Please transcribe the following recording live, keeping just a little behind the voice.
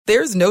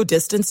There's no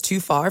distance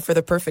too far for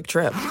the perfect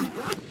trip.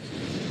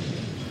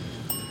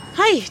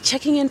 Hi,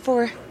 checking in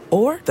for...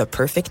 Or the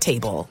perfect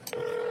table.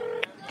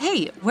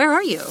 Hey, where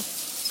are you?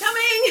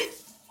 Coming!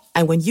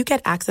 And when you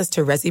get access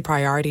to Resi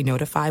Priority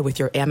Notify with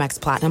your Amex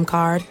Platinum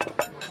card...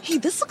 Hey,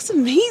 this looks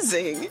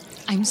amazing.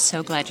 I'm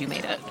so glad you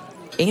made it.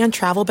 And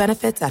travel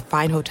benefits at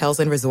fine hotels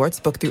and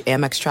resorts booked through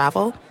Amex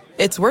Travel,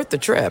 it's worth the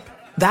trip.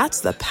 That's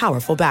the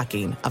powerful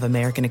backing of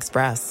American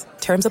Express.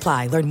 Terms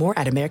apply. Learn more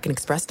at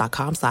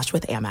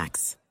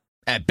americanexpress.com/withAmex.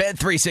 At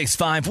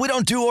Bet365, we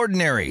don't do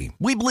ordinary.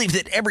 We believe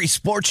that every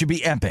sport should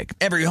be epic.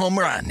 Every home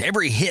run,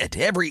 every hit,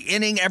 every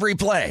inning, every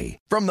play.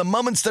 From the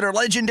moments that are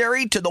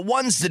legendary to the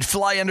ones that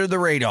fly under the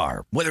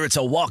radar. Whether it's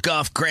a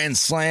walk-off grand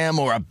slam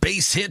or a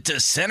base hit to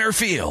center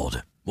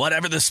field.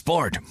 Whatever the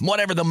sport,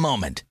 whatever the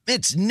moment,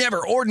 it's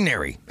never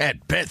ordinary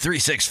at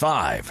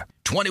Bet365.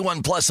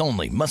 21 plus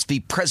only. Must be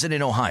present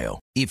in Ohio.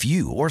 If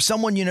you or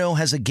someone you know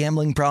has a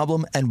gambling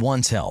problem and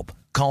wants help,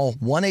 call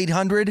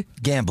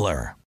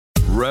 1-800-GAMBLER.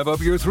 Rev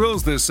up your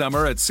thrills this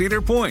summer at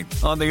Cedar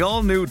Point on the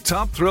all-new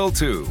Top Thrill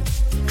 2.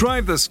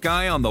 Drive the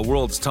sky on the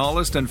world's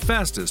tallest and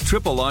fastest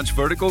triple-launch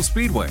vertical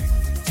speedway.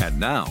 And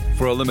now,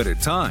 for a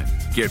limited time,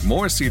 get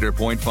more Cedar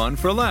Point fun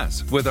for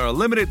less with our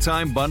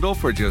limited-time bundle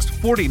for just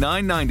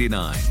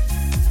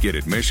 $49.99. Get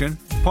admission,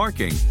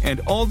 parking, and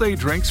all-day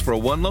drinks for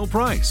one low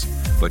price.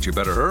 But you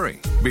better hurry,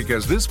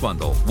 because this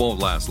bundle won't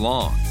last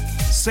long.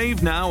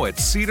 Save now at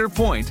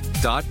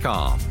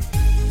cedarpoint.com.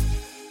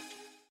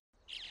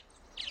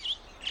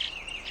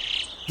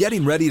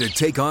 Getting ready to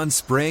take on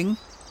spring?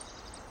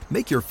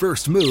 Make your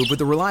first move with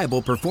the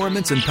reliable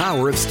performance and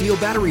power of Steel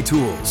battery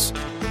tools.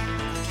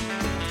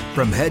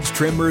 From hedge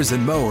trimmers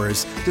and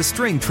mowers to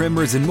string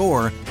trimmers and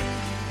more,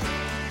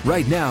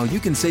 right now you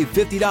can save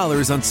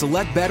 $50 on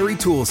select battery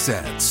tool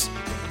sets.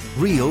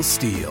 Real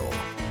Steel.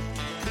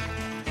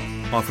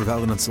 Offer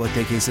valid on select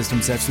AK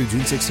system sets through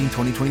June 16,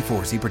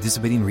 2024. See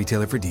participating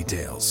retailer for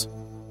details.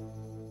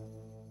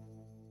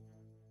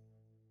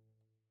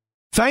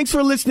 Thanks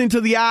for listening to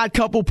the Odd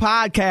Couple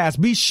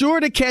podcast. Be sure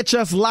to catch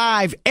us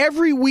live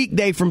every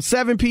weekday from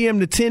 7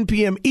 p.m. to 10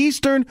 p.m.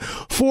 Eastern,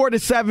 4 to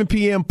 7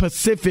 p.m.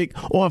 Pacific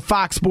on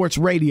Fox Sports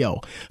Radio.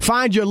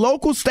 Find your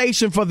local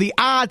station for the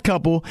Odd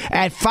Couple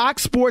at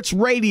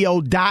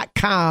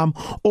foxsportsradio.com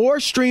or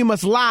stream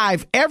us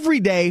live every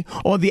day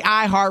on the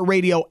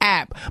iHeartRadio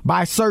app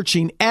by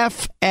searching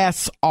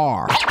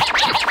FSR. Now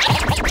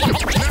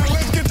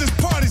let's get this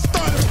party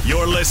started.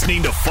 You're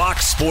listening to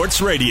Fox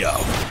Sports Radio.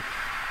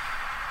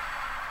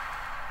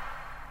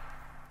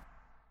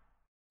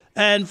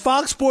 And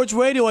Fox Sports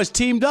Radio has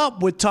teamed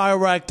up with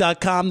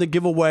TireRack.com to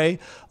give away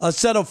a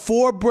set of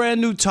 4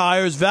 brand new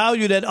tires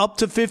valued at up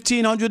to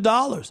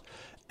 $1,500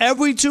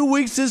 every 2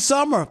 weeks this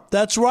summer.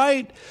 That's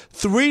right.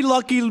 3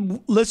 lucky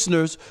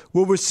listeners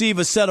will receive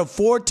a set of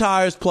 4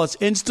 tires plus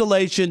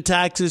installation,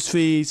 taxes,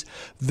 fees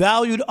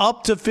valued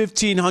up to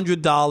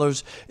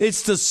 $1,500.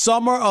 It's the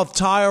Summer of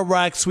Tire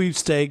Rack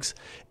sweepstakes.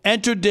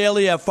 Enter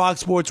daily at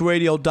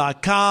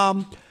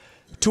foxsportsradio.com.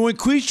 to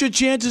increase your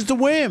chances to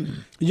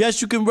win.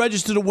 Yes, you can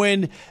register to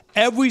win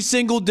every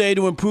single day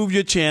to improve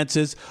your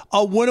chances.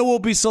 A winner will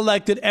be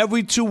selected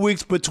every 2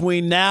 weeks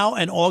between now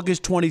and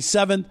August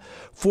 27th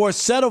for a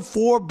set of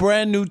 4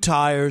 brand new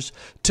tires.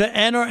 To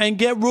enter and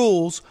get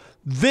rules,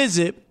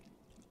 visit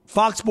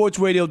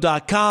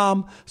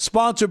foxsportsradio.com,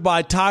 sponsored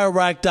by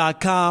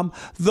TireRack.com,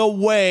 the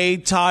way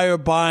tire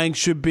buying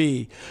should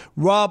be.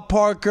 Rob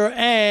Parker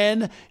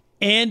and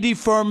Andy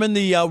Furman,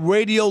 the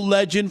radio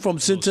legend from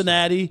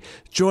Cincinnati,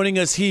 joining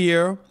us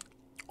here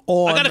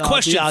on I got a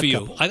question for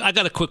you. I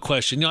got a quick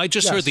question. You know, I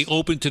just heard the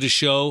open to the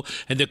show,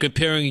 and they're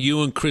comparing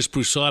you and Chris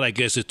Broussard, I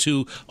guess, the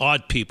 2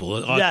 odd people,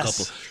 an odd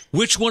couple.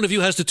 Which one of you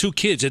has the 2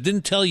 kids? I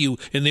didn't tell you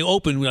in the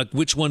open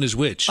which one is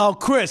which. Oh,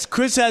 Chris.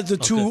 Chris has the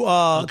 2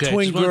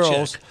 twin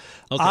girls.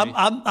 Okay.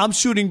 I'm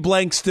shooting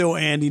blank still,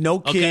 Andy. No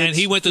kids. Okay, and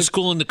he went to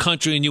school in the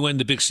country, and you went in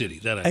the big city.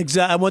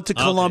 Exactly. I went to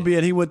Columbia,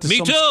 and he went to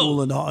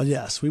school in all.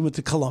 Yes, we went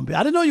to Columbia.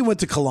 I didn't know you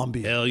went to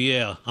Columbia. Hell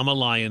yeah, I'm a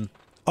Lion.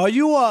 Are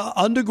you a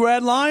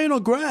undergrad Lion or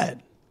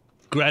grad?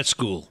 Grad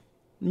school.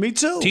 Me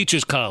too.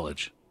 Teachers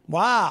college.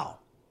 Wow.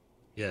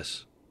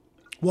 Yes.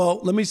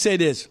 Well, let me say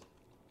this.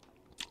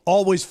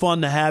 Always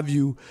fun to have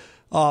you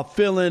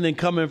fill in and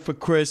come in for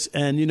Chris,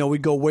 and you know we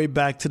go way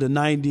back to the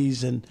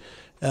 '90s and.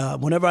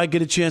 Whenever I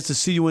get a chance to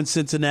see you in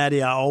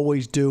Cincinnati, I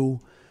always do.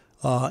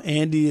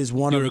 Andy is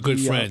one You're of a good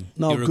friend.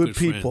 Good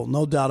people.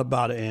 No doubt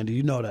about it, Andy.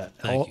 You know that.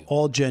 Thank you.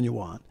 All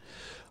genuine.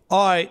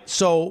 All right,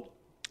 so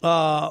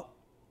Rob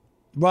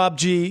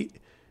G.,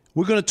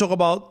 we're going to talk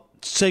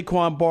about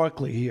Saquon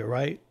Barkley here,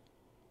 right?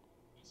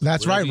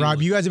 That's right,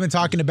 Rob. You guys have been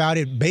talking about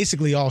it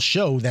basically all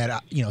show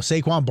that,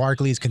 Saquon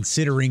Barkley is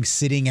considering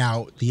sitting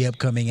out the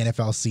upcoming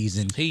NFL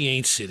season. He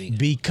ain't sitting.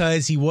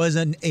 Because he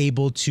wasn't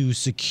able to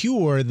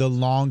secure the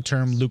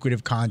long-term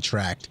lucrative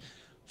contract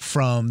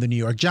from the New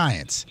York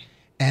Giants.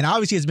 And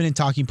obviously it's been a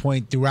talking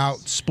point throughout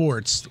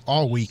sports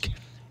all week.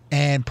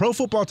 And Pro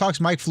Football Talk's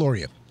Mike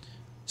Florio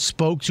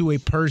spoke to a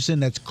person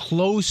that's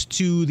close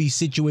to the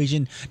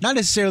situation, not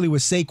necessarily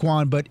with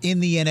Saquon, but in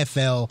the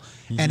NFL,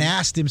 and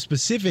asked him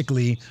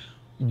specifically,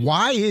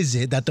 why is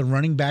it that the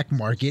running back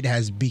market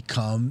has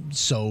become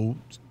so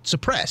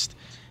suppressed?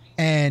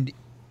 And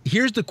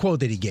here's the quote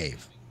that he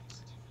gave.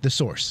 The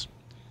source.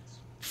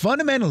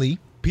 Fundamentally,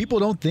 people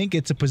don't think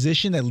it's a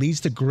position that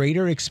leads to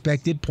greater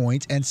expected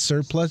points and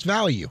surplus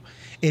value.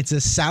 It's a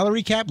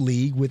salary cap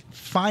league with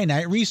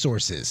finite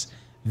resources.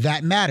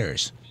 That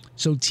matters.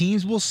 So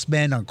teams will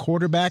spend on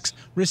quarterbacks,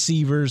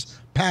 receivers,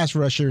 pass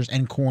rushers,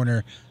 and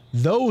corner.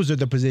 Those are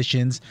the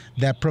positions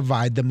that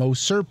provide the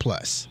most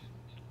surplus.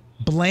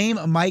 Blame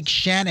Mike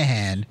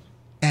Shanahan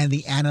and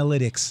the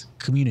analytics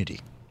community.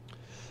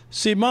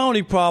 See, my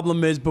only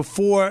problem is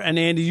before, and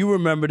Andy, you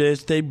remember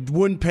this, they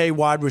wouldn't pay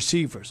wide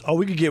receivers. Oh,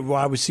 we could get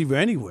wide receiver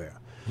anywhere.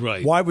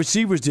 Right. Wide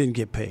receivers didn't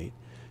get paid.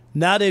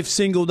 Now they've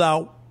singled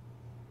out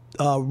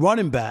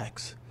running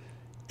backs.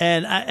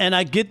 And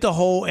I get the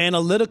whole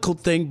analytical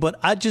thing, but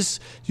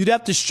you'd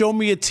have to show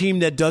me a team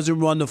that doesn't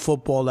run the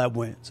football that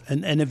wins.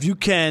 And if you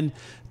can,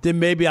 then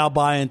maybe I'll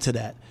buy into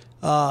that.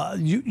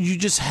 You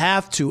just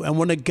have to. And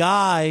when a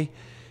guy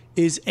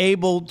is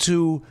able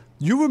to,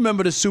 you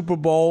remember the Super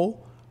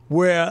Bowl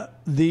where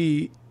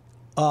the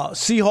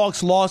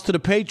Seahawks lost to the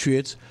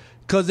Patriots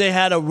because they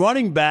had a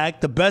running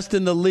back, the best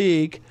in the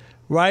league,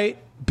 right?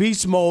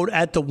 Beast mode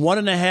at the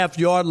 1.5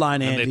 yard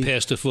line, Andy. And they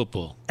passed the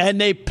football. And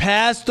they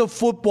passed the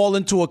football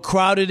into a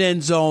crowded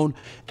end zone,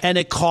 and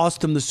it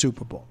cost them the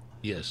Super Bowl.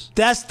 Yes.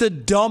 That's the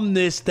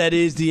dumbness that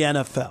is the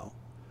NFL.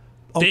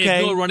 Okay? They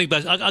ignore running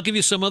backs. I'll give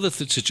you some other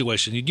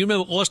situation. You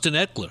remember Austin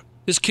Eckler?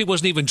 This kid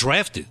wasn't even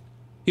drafted.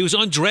 He was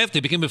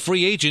undrafted, became a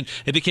free agent,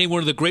 and became one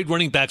of the great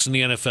running backs in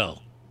the NFL.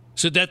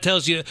 So that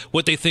tells you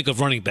what they think of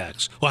running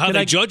backs or how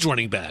they judge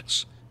running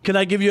backs. Can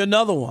I give you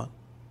another one?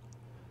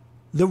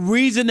 The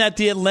reason that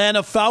the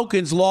Atlanta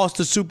Falcons lost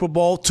the Super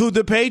Bowl to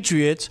the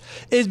Patriots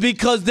is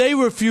because they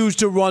refused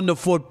to run the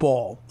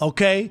football,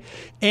 okay?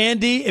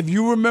 Andy, if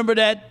you remember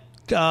that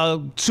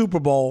Super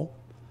Bowl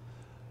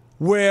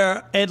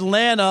where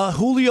Atlanta,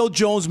 Julio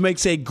Jones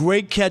makes a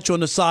great catch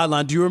on the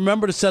sideline. Do you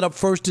remember to set up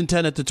 1st and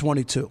 10 at the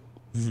 22?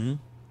 Mm-hmm.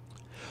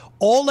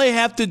 All they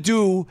have to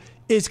do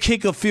is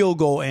kick a field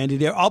goal, Andy.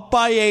 They're up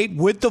by 8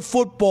 with the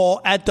football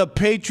at the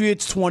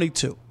Patriots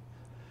 22.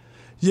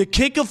 You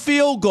kick a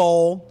field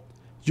goal,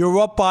 you're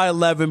up by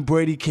 11.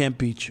 Brady can't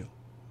beat you.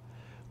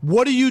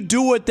 What do you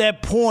do at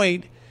that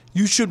point?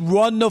 You should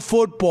run the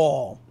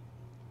football.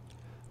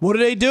 What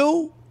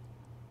do?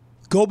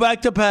 Go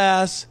back to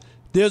pass.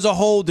 There's a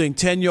holding,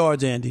 10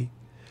 yards, Andy.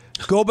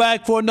 Go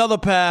back for another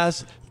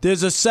pass.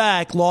 There's a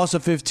sack, loss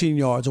of 15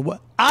 yards.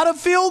 Out of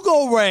field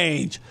goal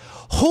range.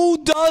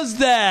 Who does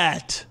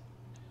that?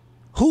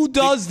 Who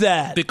does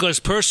that? Because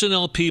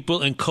personnel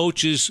people and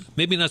coaches,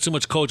 maybe not so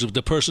much coaches, but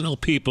the personnel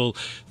people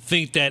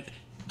think that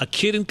a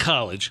kid in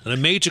college, in a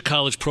major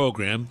college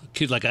program, a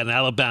kid like in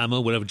Alabama,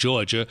 whatever,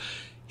 Georgia,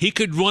 he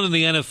could run in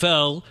the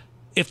NFL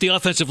if the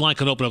offensive line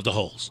can open up the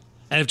holes.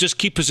 And if just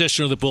keep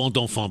possession of the ball and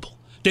don't fumble.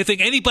 They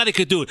think anybody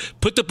could do it.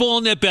 Put the ball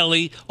in their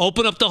belly,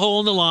 open up the hole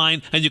in the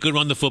line, and you could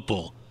run the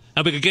football.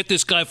 And we could get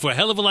this guy for a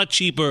hell of a lot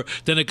cheaper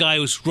than a guy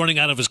who's running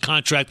out of his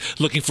contract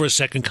looking for a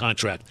second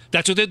contract.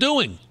 That's what they're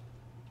doing.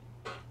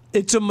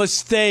 It's a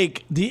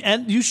mistake.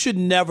 You should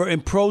never,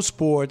 in pro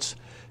sports,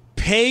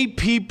 pay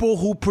people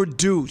who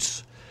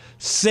produce.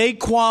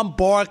 Saquon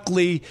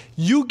Barkley,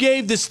 you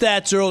gave the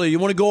stats earlier. You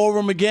want to go over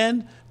them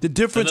again? The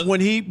difference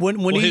when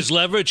his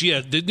leverage,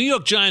 yeah. The New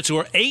York Giants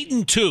were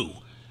 8-2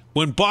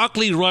 when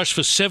Barkley rushed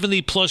for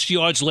 70-plus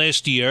yards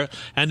last year,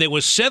 and they were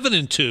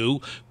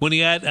 7-2 when he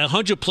had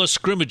 100-plus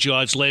scrimmage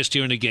yards last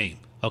year in a game.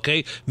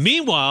 Okay.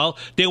 Meanwhile,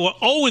 they were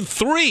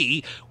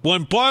 0-3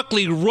 when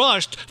Barkley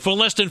rushed for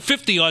less than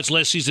 50 yards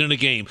last season in a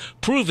game,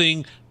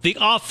 proving the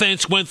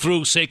offense went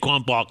through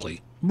Saquon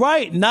Barkley.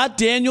 Right, not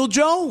Daniel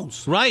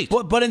Jones. Right.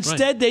 But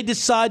instead they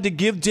decide to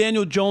give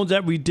Daniel Jones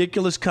that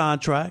ridiculous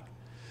contract.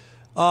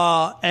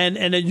 And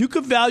then you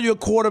could value a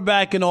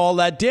quarterback and all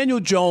that.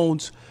 Daniel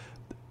Jones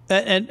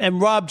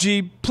and Rob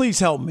G, please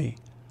help me.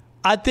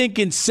 I think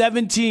in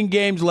 17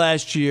 games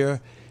last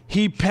year,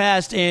 he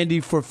passed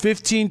Andy for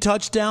 15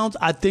 touchdowns,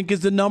 I think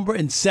is the number,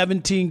 in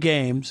 17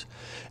 games.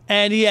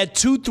 And he had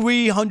 2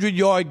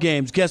 300-yard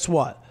games. Guess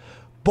what?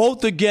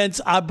 Both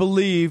against, I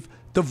believe,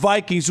 the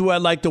Vikings, who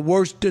had like the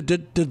worst,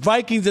 the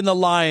Vikings and the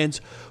Lions,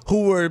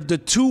 who were the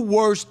 2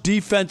 worst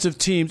defensive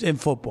teams in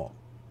football.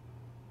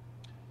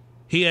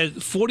 He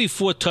had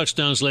 44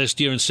 touchdowns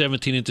last year and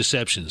 17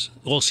 interceptions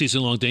all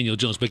season long, Daniel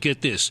Jones. But get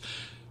this.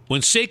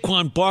 When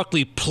Saquon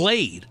Barkley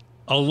played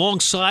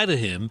alongside of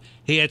him,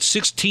 he had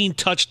 16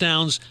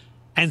 touchdowns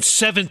and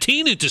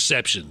 17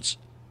 interceptions.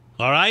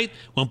 All right?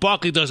 When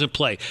Barkley doesn't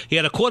play. He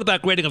had a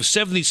quarterback rating of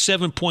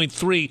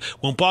 77.3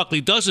 when Barkley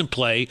doesn't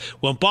play.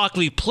 When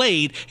Barkley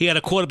played, he had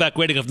a quarterback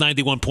rating of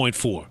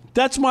 91.4.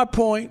 That's my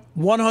point,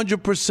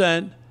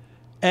 100%.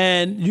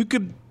 And you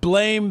could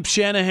blame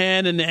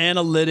Shanahan and the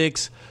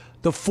analytics.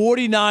 The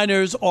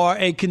 49ers are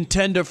a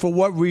contender for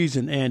what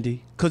reason,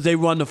 Andy? Because they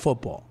run the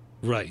football.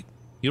 Right.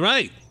 You're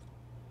right.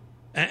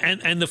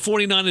 And the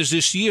 49ers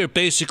this year,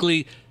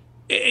 basically,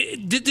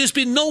 there's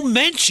been no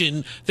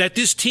mention that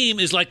this team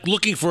is like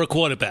looking for a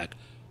quarterback.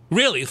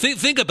 Really,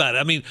 think about it.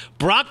 I mean,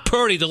 Brock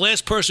Purdy, the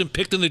last person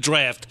picked in the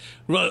draft,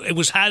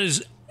 had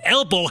his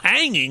elbow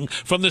hanging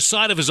from the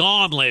side of his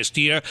arm last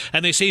year,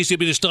 and they say he's going to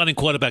be the starting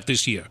quarterback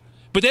this year.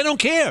 But they don't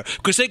care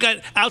because they got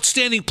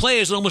outstanding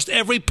players in almost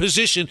every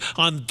position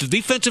on the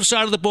defensive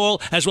side of the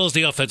ball as well as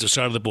the offensive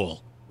side of the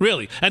ball.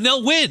 Really. And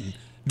they'll win.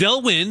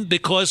 They'll win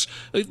because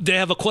they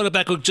have a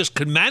quarterback who just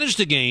can manage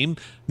the game,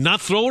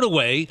 not throw it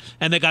away,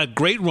 and they got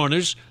great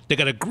runners. They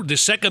got the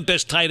second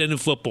best tight end in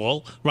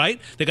football, right?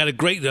 They got a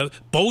great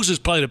Bose is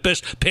probably the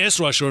best pass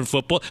rusher in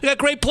football. They got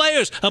great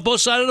players on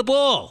both sides of the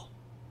ball.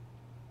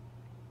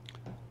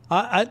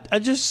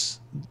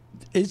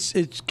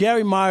 It's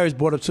Gary Myers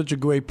brought up such a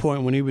great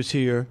point when he was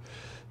here,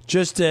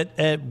 just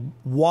at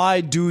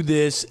why do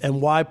this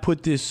and why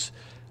put this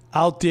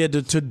out there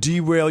to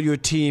derail your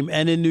team.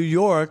 And in New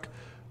York,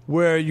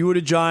 where you were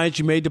the Giants,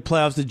 you made the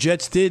playoffs. The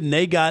Jets did, and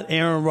they got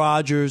Aaron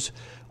Rodgers.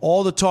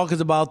 All the talk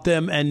is about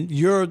them, and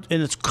you're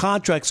in a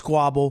contract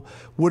squabble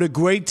with a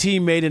great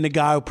teammate and a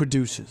guy who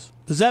produces.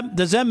 Does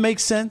that make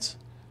sense?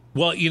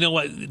 Well, you know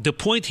what? The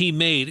point he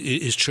made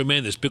is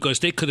tremendous because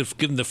they could have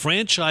given the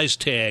franchise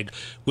tag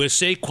where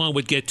Saquon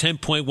would get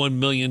 $10.1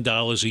 million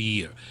a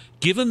year.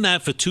 Give him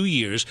that for 2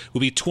 years would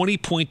be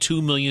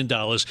 $20.2 million.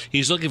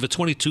 He's looking for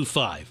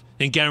 $22.5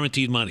 in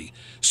guaranteed money.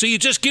 So you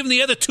just give him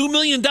the other $2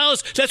 million.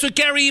 That's what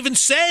Gary even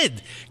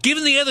said. Give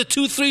him the other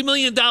 $2-3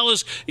 million.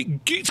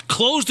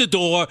 Close the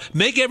door.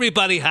 Make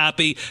everybody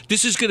happy.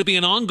 This is going to be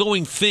an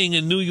ongoing thing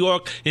in New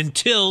York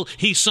until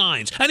he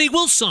signs. And he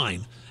will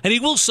sign. And he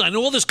will sign.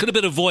 All this could have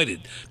been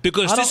avoided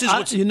because this is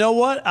what. You know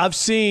what? I've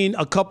seen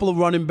a couple of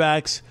running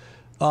backs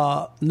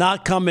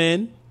not come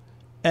in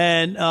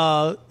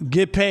and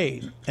get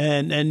paid.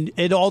 And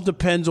it all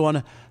depends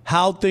on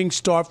how things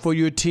start for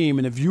your team.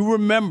 And if you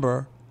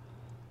remember,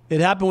 it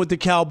happened with the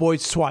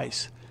Cowboys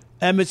twice.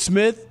 Emmitt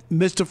Smith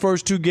missed the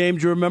first 2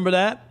 games. You remember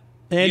that,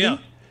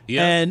 Andy?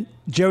 Yeah. And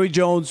Jerry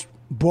Jones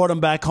brought him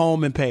back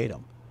home and paid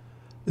him.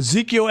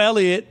 Ezekiel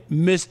Elliott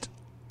missed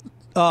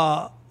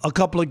a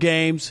couple of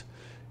games,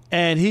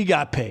 and he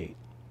got paid.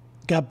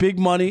 Got big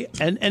money,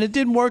 and it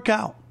didn't work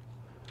out.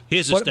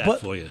 Here's a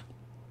stat for you.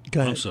 Go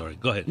ahead. I'm sorry.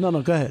 Go ahead. No,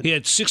 go ahead. He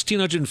had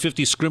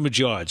 1,650 scrimmage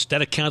yards.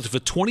 That accounted for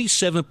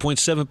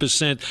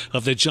 27.7%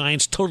 of the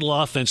Giants' total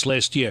offense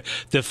last year.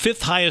 The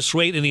 5th highest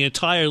rate in the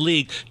entire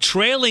league,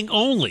 trailing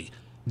only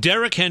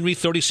Derrick Henry,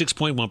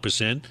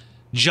 36.1%,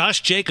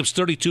 Josh Jacobs,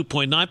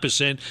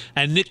 32.9%,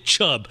 and Nick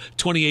Chubb,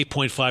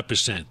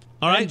 28.5%.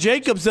 All right? And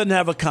Jacobs doesn't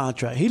have a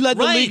contract. He led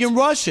the league in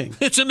rushing.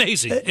 It's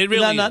amazing. It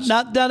really is.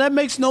 Now, that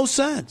makes no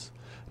sense.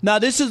 Now,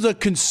 this is a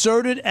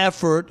concerted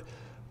effort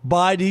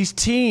by these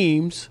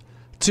teams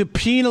to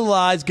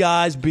penalize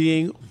guys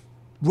being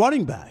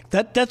running back.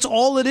 That's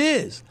all it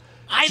is.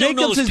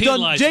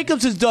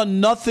 Jacobs has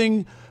done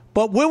nothing,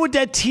 but where would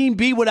that team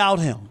be without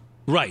him?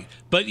 Right.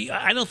 But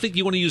I don't think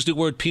you want to use the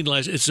word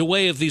penalize. It's a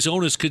way of these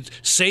owners could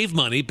save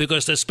money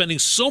because they're spending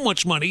so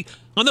much money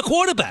on the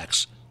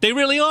quarterbacks. They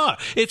really are.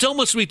 It's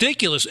almost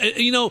ridiculous.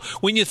 You know,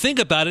 when you think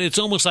about it, it's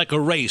almost like a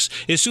race.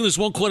 As soon as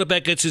one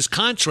quarterback gets his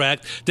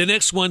contract, the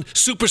next one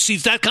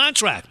supersedes that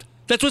contract.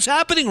 That's what's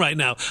happening right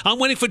now. I'm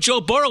waiting for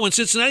Joe Burrow in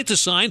Cincinnati to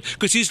sign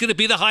because he's going to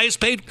be the highest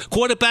paid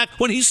quarterback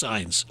when he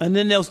signs. And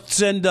then they'll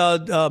send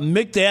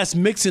they asked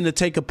Mixon to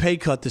take a pay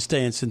cut to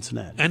stay in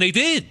Cincinnati. And they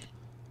did.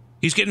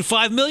 He's getting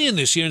 $5 million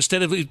this year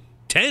instead of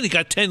 10. He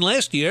got 10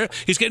 last year.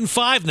 He's getting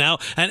 5 now.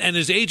 And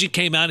his agent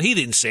came out, and he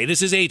didn't say this.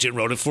 His agent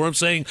wrote it for him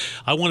saying,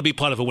 I want to be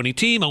part of a winning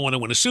team. I want to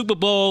win a Super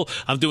Bowl.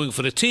 I'm doing it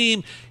for the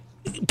team.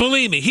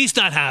 Believe me, he's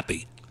not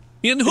happy.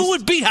 And who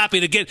would be happy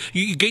to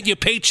get your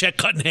paycheck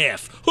cut in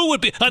half? Who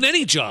would be on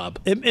any job?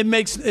 It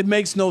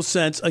makes no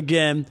sense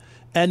again,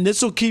 and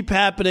this will keep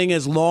happening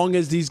as long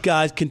as these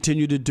guys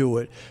continue to do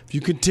it. If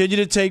you continue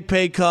to take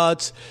pay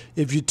cuts,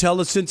 if you tell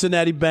the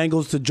Cincinnati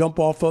Bengals to jump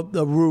off of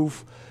the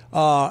roof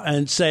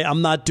and say,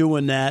 I'm not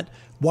doing that,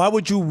 why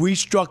would you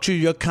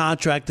restructure your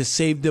contract to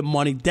save them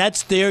money?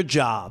 That's their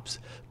jobs.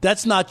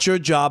 That's not your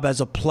job as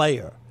a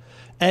player.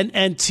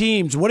 And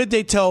teams, what did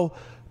they tell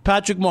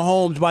Patrick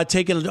Mahomes by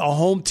taking a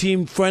home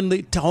team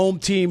friendly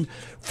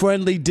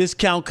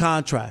discount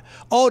contract?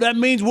 Oh, that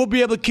means we'll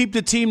be able to keep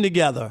the team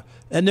together.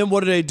 And then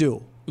what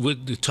do?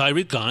 With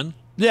Tyreek gone.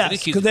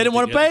 Yes, because they didn't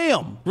want to pay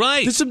him.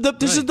 Right. This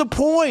is the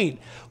point.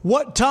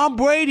 What Tom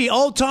Brady?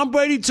 Oh, Tom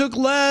Brady took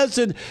less,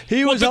 and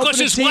he was because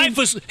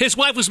helping his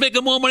wife was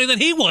making more money than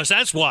he was.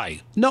 That's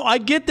why. No, I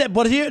get that,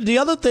 but here the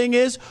other thing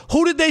is,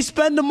 who did they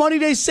spend the money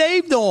they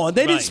saved on?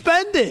 They didn't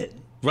spend it.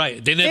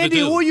 Right, they never Andy,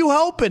 do. Who are you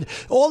helping?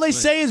 All they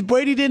say is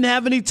Brady didn't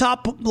have any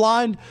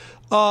top-line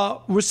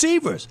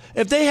receivers.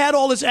 If they had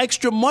all this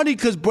extra money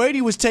because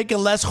Brady was taking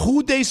less,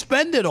 who'd they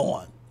spend it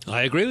on?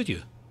 I agree with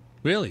you.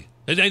 Really.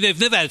 They've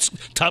never had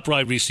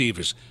top-line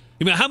receivers.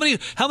 I mean,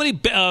 how many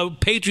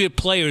Patriot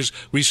players,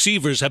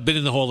 receivers, have been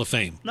in the Hall of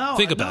Fame? No,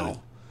 Think about it.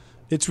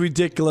 It's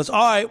ridiculous.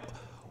 All right,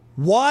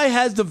 Why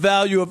has the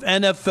value of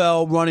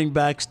NFL running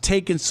backs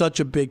taken such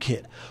a big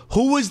hit?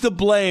 Who is to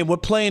blame? We're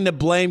playing the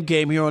blame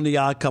game here on The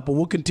Odd Couple.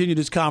 We'll continue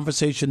this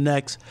conversation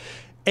next.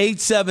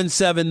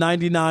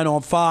 877-99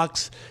 on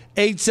Fox,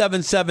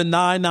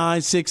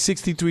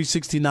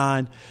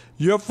 877-996-6369.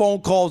 Your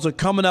phone calls are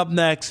coming up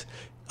next.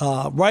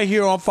 Right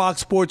here on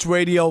Fox Sports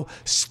Radio.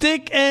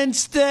 Stick and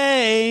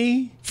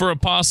stay. For a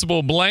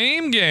possible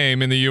blame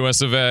game in the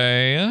US of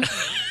A.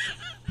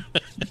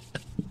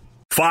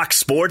 Fox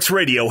Sports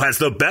Radio has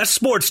the best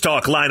sports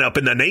talk lineup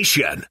in the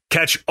nation.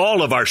 Catch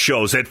all of our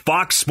shows at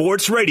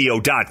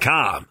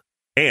foxsportsradio.com.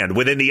 And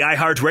within the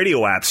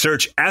iHeartRadio app,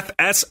 search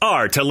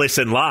FSR to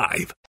listen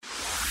live.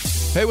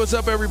 Hey, what's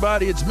up,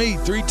 everybody? It's me,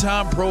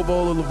 three-time Pro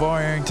Bowler LeVar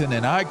Arrington,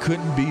 and I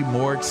couldn't be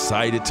more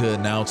excited to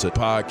announce a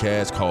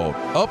podcast called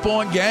Up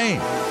On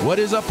Game. What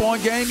is Up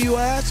On Game, you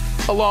ask?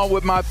 Along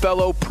with my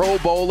fellow Pro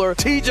Bowler,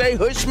 TJ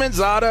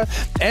Houshmandzadeh,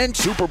 and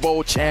Super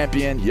Bowl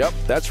champion, yep,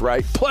 that's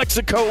right,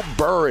 Plexico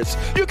Burress.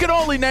 You can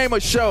only name a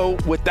show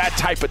with that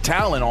type of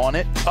talent on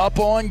it. Up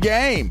On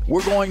Game.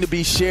 We're going to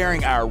be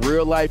sharing our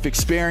real-life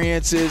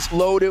experiences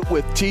loaded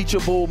with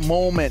teachable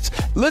moments.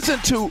 Listen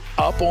to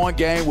Up On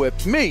Game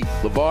with me,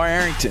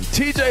 LeVar Arrington,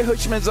 TJ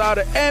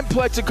Houshmandzadeh, and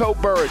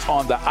Plexico Burress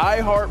on the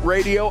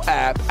iHeartRadio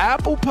app,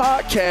 Apple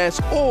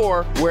Podcasts,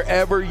 or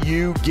wherever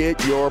you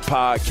get your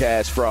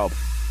podcasts from.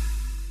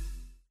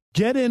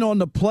 Get in on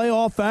the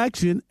playoff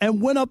action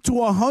and win up to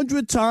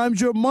 100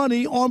 times your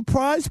money on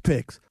Prize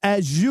Picks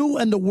as you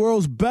and the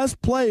world's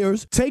best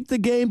players take the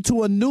game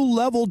to a new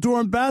level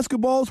during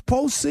basketball's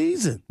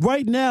postseason.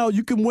 Right now,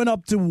 you can win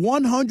up to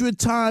 100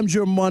 times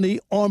your money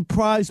on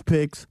Prize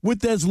Picks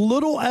with as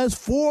little as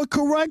 4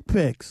 correct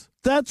picks.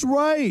 That's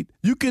right.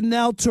 You can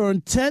now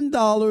turn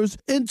 $10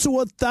 into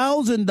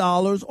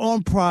 $1,000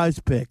 on Prize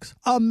Picks,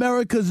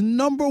 America's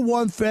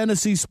 #1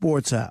 fantasy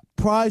sports app.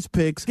 Prize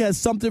Picks has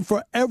something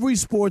for every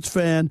sports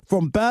fan,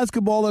 from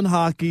basketball and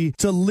hockey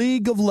to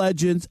League of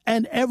Legends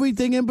and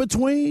everything in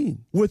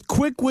between. With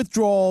quick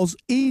withdrawals,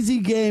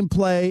 easy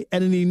gameplay,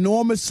 and an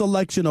enormous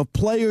selection of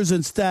players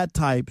and stat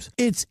types,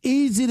 it's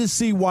easy to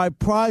see why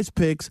Prize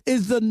Picks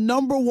is the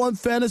 #1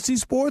 fantasy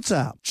sports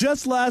app.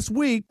 Just last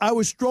week, I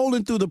was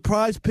strolling through the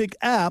Prize Pick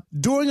app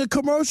during a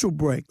commercial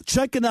break,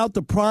 checking out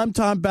the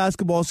primetime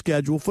basketball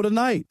schedule for the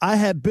night. I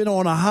had been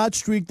on a hot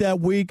streak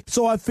that week,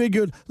 so I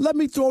figured, let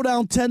me throw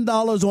down $10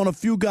 on a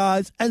few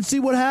guys and see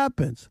what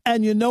happens.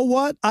 And you know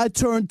what? I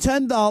turned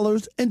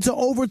 $10 into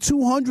over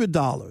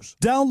 $200.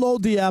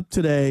 Download the app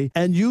today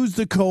and use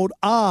the code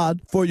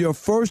ODD for your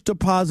first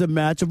deposit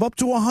match of up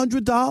to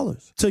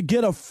 $100. To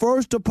get a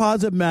first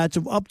deposit match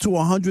of up to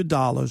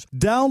 $100,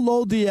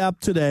 download the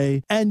app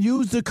today and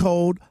use the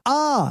code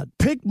ODD.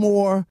 Pick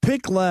more,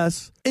 pick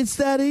less. It's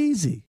that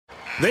easy.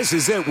 This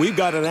is it. We've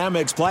got an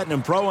Amex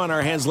Platinum Pro on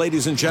our hands,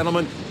 ladies and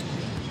gentlemen.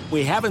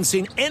 We haven't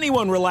seen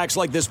anyone relax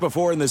like this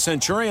before in the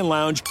Centurion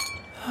Lounge.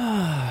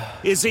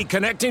 Is he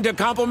connecting to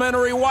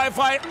complimentary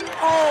Wi-Fi?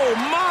 Oh,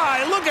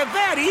 my! Look at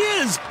that! He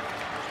is!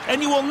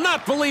 And you will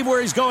not believe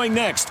where he's going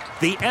next.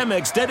 The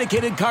Amex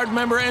dedicated card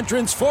member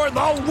entrance for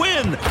the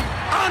win!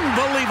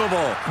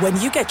 Unbelievable!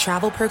 When you get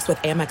travel perks with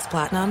Amex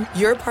Platinum,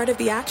 you're part of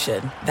the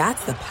action.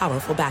 That's the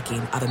powerful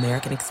backing of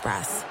American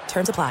Express.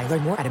 Terms apply.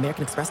 Learn more at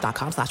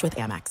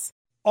americanexpress.com/withAmex.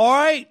 All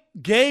right,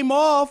 game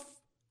off.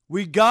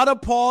 We got to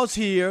pause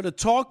here to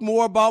talk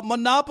more about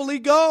Monopoly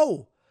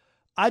Go.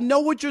 I know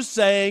what you're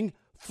saying.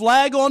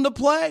 Flag on the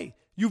play.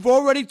 You've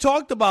already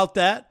talked about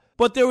that,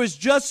 but there is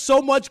just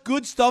so much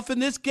good stuff in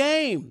this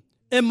game.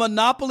 In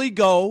Monopoly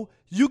Go,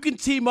 you can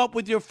team up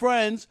with your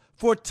friends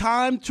for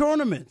timed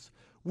tournaments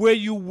where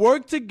you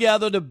work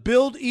together to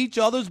build each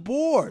other's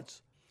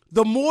boards.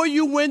 The more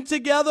you win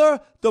together,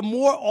 the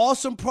more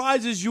awesome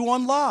prizes you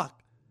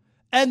unlock.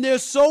 And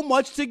there's so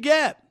much to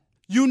get.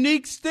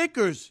 Unique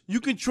stickers you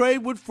can trade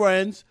with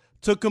friends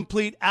to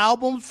complete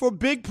albums for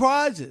big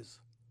prizes.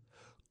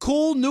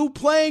 Cool new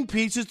playing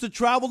pieces to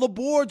travel the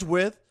boards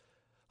with.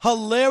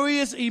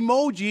 Hilarious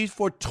emojis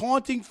for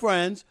taunting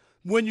friends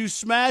when you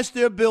smash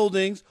their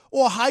buildings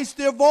or heist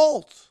their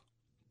vaults.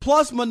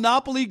 Plus,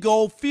 Monopoly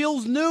Go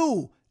feels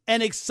new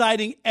and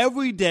exciting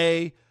every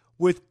day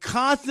with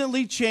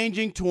constantly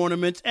changing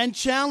tournaments and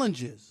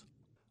challenges.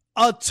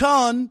 A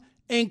ton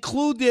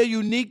include their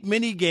unique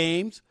mini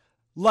games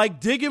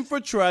like digging for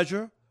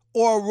treasure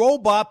or a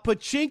robot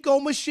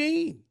pachinko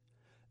machine.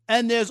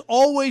 And there's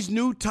always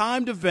new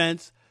timed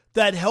events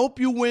that help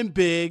you win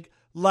big,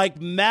 like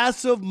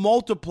massive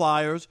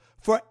multipliers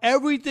for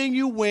everything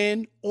you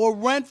win or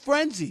rent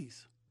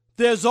frenzies.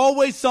 There's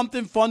always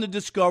something fun to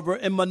discover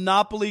in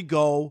Monopoly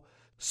Go,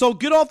 so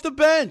get off the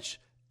bench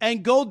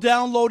and go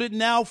download it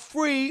now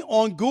free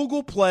on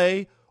Google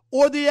Play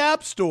or the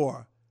App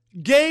Store.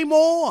 Game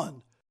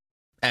on!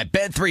 At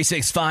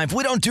Bet365,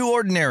 we don't do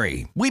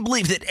ordinary. We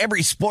believe that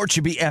every sport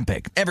should be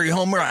epic. Every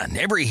home run,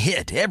 every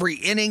hit, every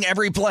inning,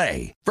 every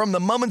play. From the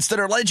moments that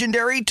are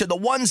legendary to the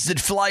ones that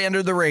fly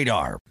under the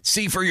radar.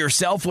 See for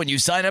yourself when you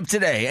sign up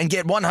today and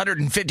get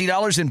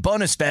 $150 in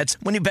bonus bets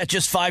when you bet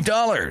just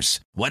 $5.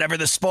 Whatever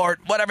the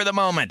sport, whatever the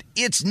moment,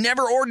 it's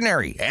never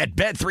ordinary at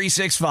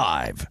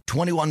Bet365.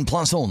 21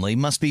 plus only.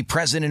 Must be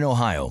present in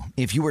Ohio.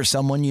 If you or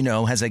someone you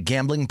know has a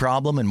gambling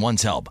problem and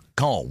wants help,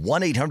 call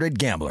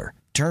 1-800-GAMBLER.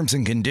 Terms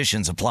and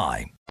conditions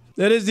apply.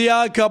 That is The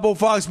Odd Couple,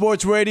 Fox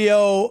Sports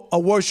Radio, a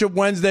Worship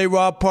Wednesday.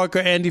 Rob Parker,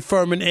 Andy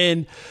Furman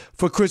in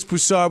for Chris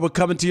Broussard. We're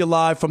coming to you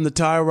live from the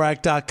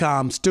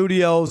TireRack.com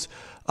studios.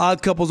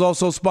 Odd Couple is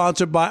also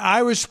sponsored by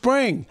Irish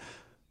Spring.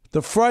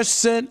 The fresh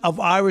scent of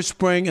Irish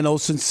Spring and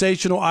those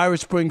sensational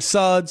Irish Spring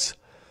suds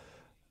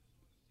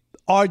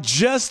are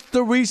just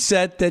the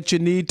reset that you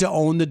need to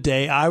own the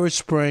day. Irish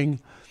Spring.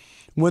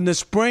 When the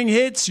spring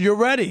hits, you're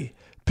ready.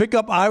 Pick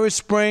up Irish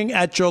Spring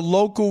at your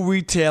local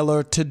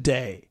retailer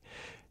today.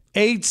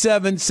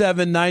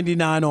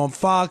 877-99 on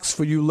Fox.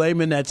 For you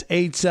laymen, that's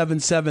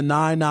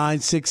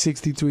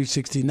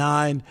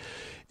 877-99-663-69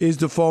 is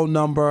the phone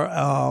number.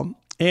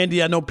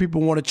 Andy, I know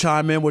people want to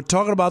chime in. We're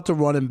talking about the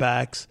running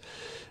backs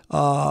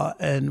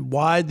and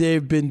why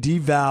they've been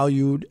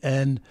devalued.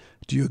 And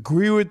do you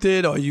agree with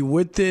it? Are you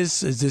with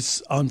this? Is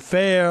this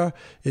unfair?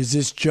 Is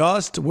this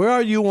just? Where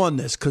are you on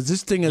this? Because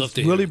this thing has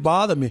really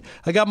bothered me.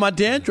 I got my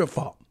dandruff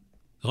out.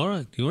 All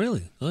right, you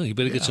really? Oh, you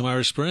better get some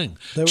Irish Spring.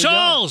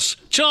 Charles!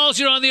 Charles,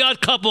 you're on The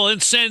Odd Couple in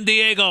San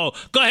Diego.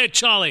 Go ahead,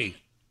 Charlie.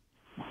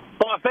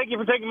 Well, thank you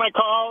for taking my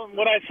call.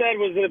 What I said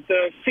was that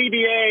the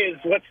CBA is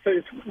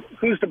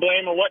who's to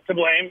blame or what to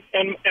blame,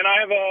 and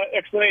I have an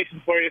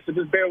explanation for you, so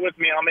just bear with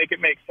me. I'll make it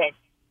make sense.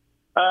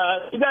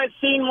 You guys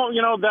seen,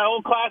 the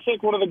old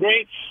classic, one of the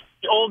greats,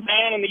 The Old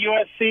Man in the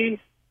USC?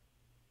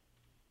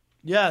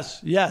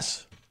 Yes.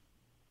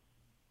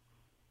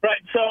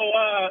 Right, so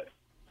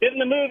in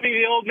the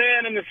movie The Old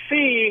Man in the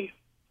Sea,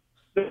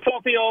 the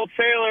filthy old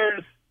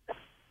sailors,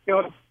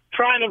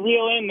 trying to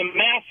reel in the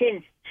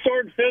massive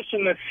swordfish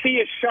in the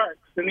sea of sharks.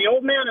 And the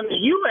old man in the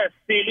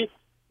USC...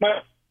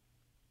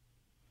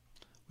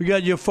 We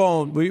got your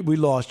phone. We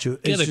lost you.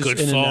 Get a good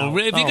phone.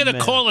 If you're going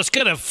to call us,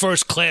 get a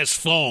first-class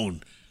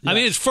phone. Yeah. I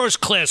mean, it's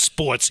first-class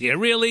sports here,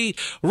 really.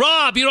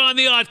 Rob, you're on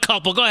The Odd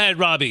Couple. Go ahead,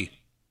 Robbie.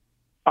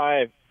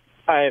 I've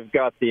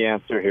got the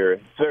answer here.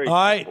 It's very simple.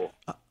 All right.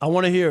 I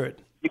want to hear it.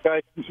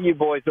 You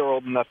boys are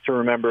old enough to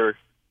remember,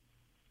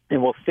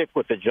 and we'll stick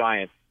with the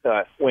Giants,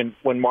 when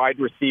wide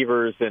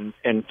receivers and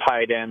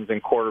tight ends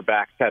and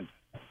quarterbacks had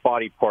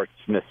body parts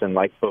missing,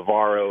 like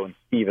Bavaro and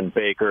Stephen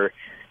Baker,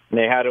 and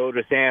they had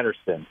Otis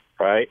Anderson,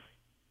 right?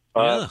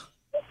 Yeah.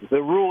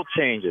 The rule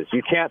changes.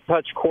 You can't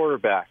touch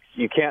quarterbacks.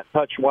 You can't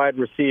touch wide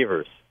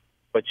receivers.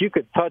 But you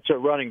could touch a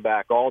running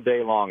back all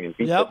day long and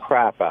beat the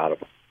crap out of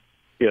them,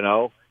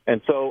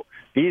 And so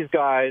these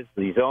guys,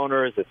 these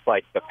owners, it's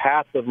like the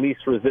path of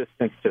least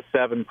resistance to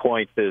 7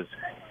 points is,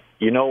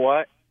 you know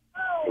what?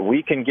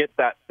 We can get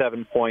that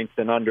 7 points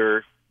in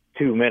under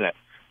 2 minutes.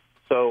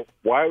 So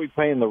why are we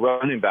paying the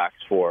running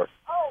backs for?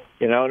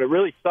 And it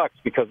really sucks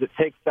because it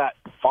takes that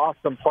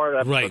awesome part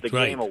of the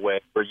game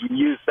away where you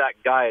use that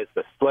guy as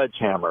the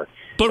sledgehammer.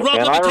 But, Rob,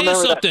 let me tell you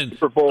something.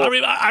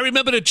 I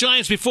remember the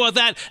Giants before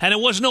that, and it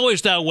wasn't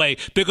always that way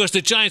because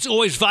the Giants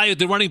always valued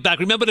the running back.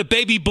 Remember the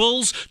baby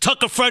Bulls?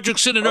 Tucker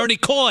Fredrickson and Ernie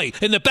Coy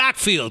in the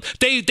backfield.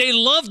 They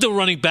loved the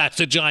running backs,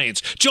 the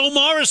Giants. Joe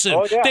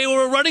Morrison, they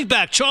were a running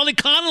back. Charlie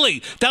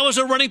Connolly, that was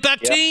a running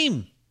back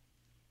team.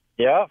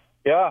 Yeah.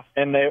 Yeah,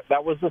 and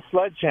that was the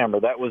sledgehammer.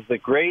 That was the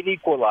great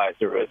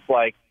equalizer. It's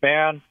like,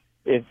 man,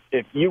 if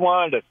you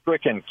wanted to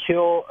frickin'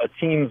 kill a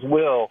team's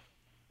will,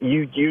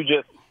 you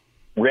just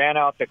ran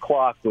out the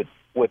clock with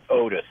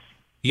Otis.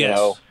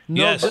 Yes.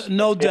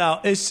 No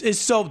doubt. It's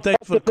so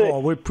thanks for the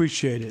call. We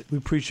appreciate it.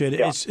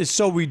 Yeah. It's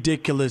so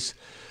ridiculous.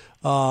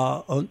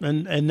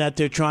 And that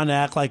they're trying to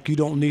act like you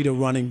don't need a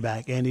running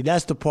back, Andy.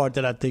 That's the part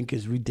that I think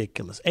is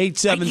ridiculous.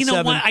 877. You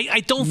know what?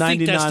 I don't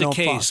think that's the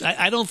case.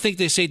 I don't think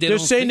they say they're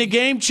saying the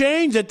game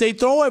changed, that they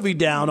throw every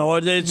down, or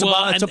it's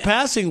a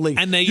passing league.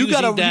 And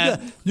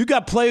you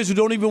got players who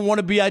don't even want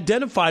to be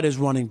identified as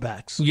running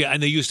backs. Yeah,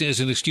 and they're using it as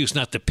an excuse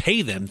not to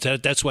pay them.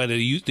 That's why they're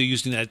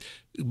using that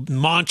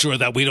mantra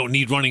that we don't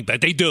need running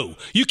back. They do.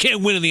 You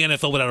can't win in the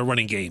NFL without a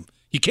running game.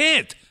 You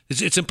can't.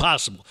 It's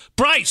impossible.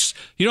 Bryce,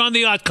 you're on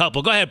The Odd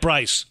Couple. Go ahead,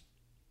 Bryce.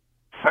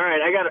 All right,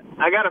 I got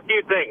a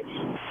few things.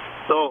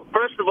 So,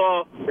 first of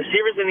all,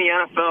 receivers in the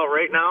NFL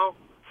right now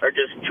are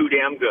just too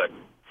damn good.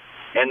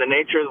 And the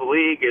nature of the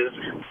league is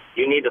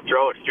you need to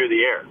throw it through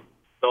the air.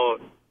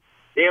 So,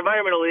 the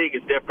environment of the league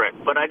is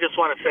different. But I just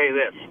want to say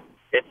this.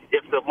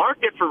 If the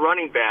market for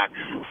running backs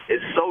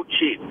is so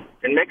cheap,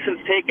 and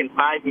Mixon's taking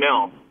 $5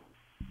 million,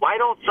 why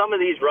don't some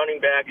of these running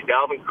backs,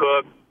 Dalvin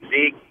Cook,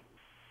 Zeke,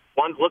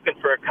 one's looking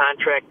for a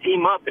contract,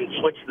 team up and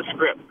switch the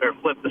script or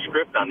flip the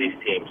script on these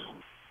teams?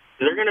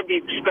 They're going to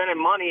be spending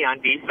money on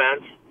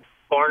defense,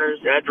 corners,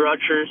 edge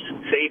rushers,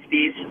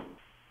 safeties.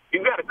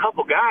 you've got a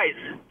couple guys,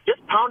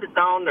 just pound it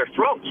down their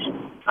throats.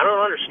 I don't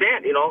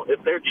understand.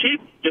 If they're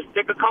cheap, just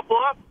pick a couple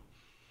up,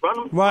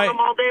 run them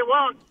all day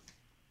long.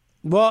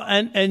 Well,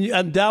 and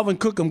Dalvin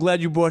Cook, I'm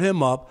glad you brought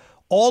him up.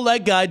 All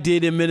that guy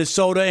did in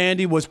Minnesota,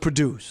 Andy, was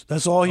produce.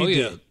 That's all he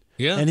did.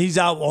 Yeah. And he's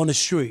out on the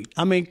street.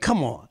 I mean,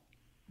 come on.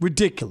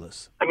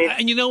 Ridiculous.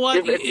 And you know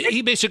what?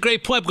 He makes a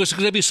great point because there's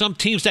going to be some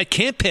teams that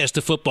can't pass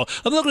the football.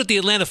 I'm looking at the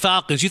Atlanta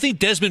Falcons. You think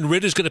Desmond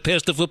Ritter's going to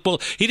pass the football?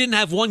 He didn't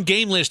have one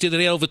game last year that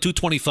he had over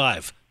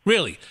 225.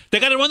 Really? They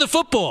got to run the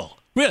football.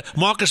 Really?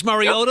 Marcus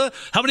Mariota?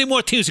 How many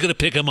more teams are going to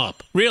pick him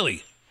up?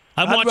 Really?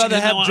 I'd rather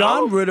have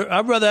John Ritter.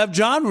 I'd rather have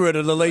John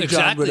Ritter, the late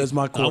John Ritter, as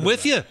my quarterback. I'm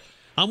with you.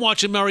 I'm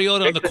watching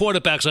Mariota on the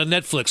quarterbacks on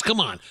Netflix. Come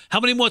on. How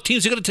many more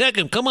teams are going to take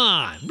him? Come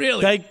on.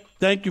 Really?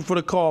 Thank you for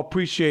the call.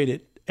 Appreciate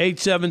it.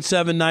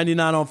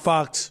 877-99 on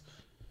Fox.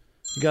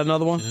 You got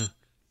another one? Yeah.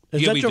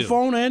 Is that your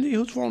phone, Andy?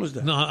 Whose phone is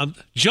that? No, I'm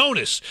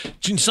Jonas.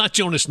 It's not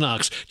Jonas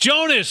Knox.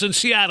 Jonas in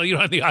Seattle. You're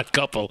on the Odd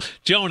Couple.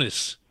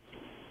 Jonas.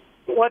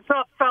 What's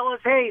up, fellas?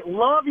 Hey,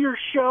 love your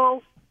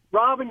show.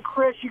 Rob and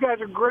Chris, you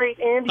guys are great.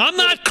 Andy, I'm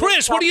not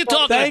Chris. What are you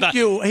talking about? Thank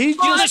you. He's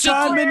just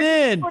chiming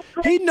in.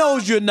 He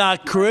knows you're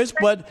not Chris,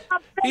 but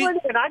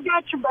I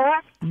got your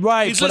back.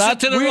 Right. He's listening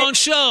to the wrong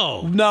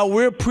show. No,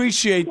 we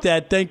appreciate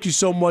that. Thank you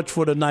so much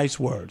for the nice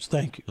words.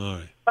 Thank you. All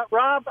right. But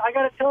Rob, I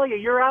got to tell you,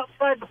 you're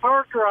outside the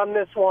Parker on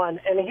this one,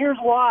 and here's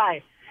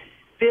why.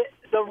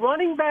 The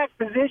running back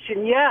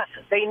position, yes,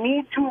 they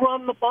need to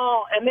run the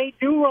ball, and they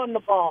do run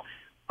the ball.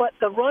 But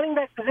the running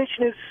back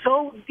position is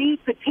so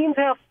deep. The teams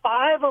have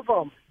 5 of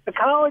them. The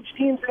college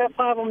teams have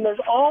 5 of them. There's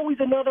always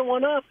another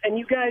one up, and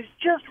you guys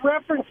just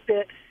referenced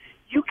it.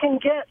 You can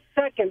get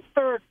second,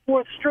 third,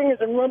 fourth stringers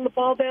and run the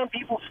ball down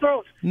people's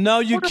throats. No,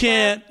 you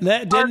can't.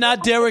 They're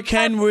not Derrick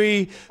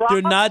Henry.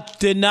 They're not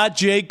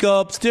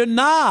Jacobs. They're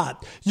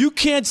not. You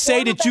can't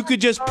say that you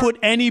could just put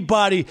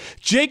anybody.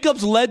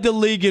 Jacobs led the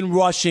league in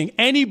rushing.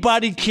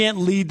 Anybody can't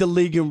lead the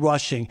league in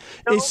rushing.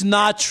 It's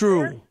not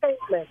true.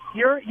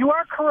 You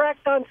are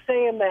correct on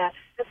saying that.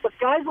 But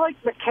guys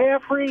like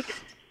McCaffrey,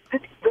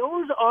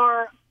 those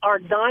are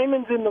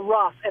diamonds in the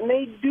rough, and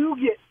they do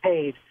get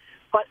paid.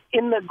 But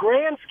in the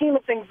grand scheme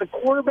of things, the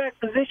quarterback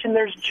position,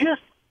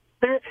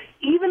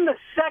 even the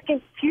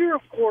second tier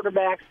of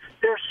quarterbacks,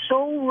 they're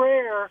so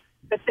rare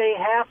that they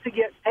have to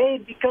get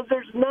paid because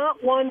there's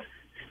not one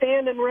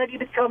standing ready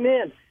to come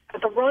in.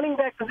 At the running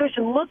back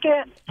position, look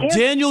at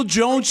Daniel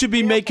Jones should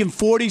be making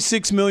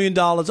 $46 million.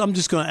 I'm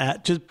just going to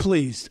add, just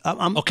please.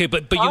 Okay,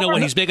 but you know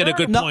what? He's making a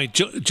good point.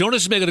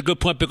 Jonas is making a good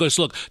point because,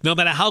 look, no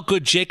matter how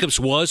good Jacobs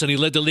was and he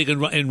led the league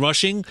in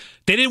rushing,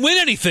 they didn't win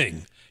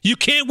anything. You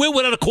can't win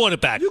without a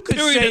quarterback. You could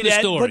say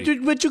that,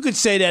 but you could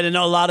say that in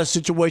a lot of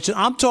situations.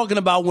 I'm talking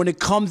about when it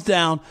comes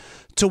down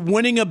to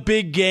winning a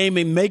big game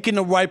and making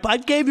the right. I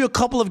gave you a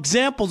couple of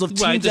examples of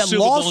teams that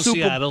lost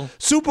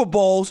Super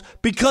Bowls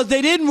because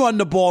they didn't run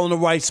the ball in the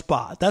right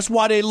spot. That's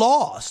why they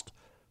lost.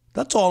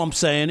 That's all I'm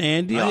saying,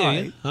 Andy.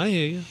 I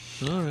hear you.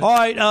 All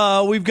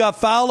right, we've got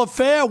Foul or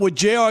Fair with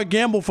J.R.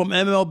 Gamble from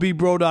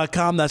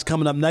MLBBro.com. That's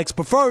coming up next.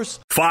 But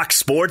first, Fox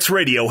Sports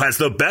Radio has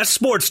the best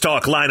sports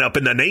talk lineup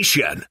in the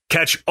nation.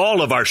 Catch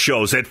all of our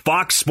shows at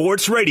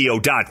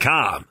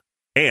foxsportsradio.com.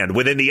 And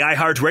within the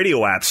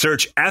iHeartRadio app,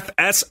 search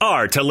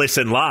FSR to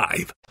listen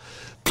live.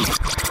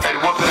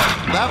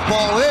 That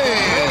ball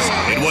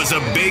is. It was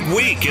a big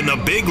week in the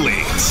big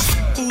leagues.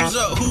 Who's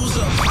up?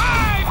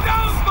 I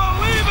don't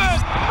believe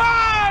it!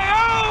 My,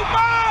 oh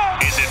my!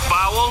 Is it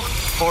foul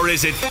or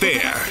is it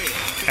fair?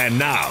 And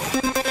now,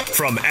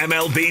 from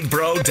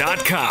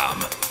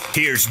MLBBro.com,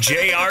 here's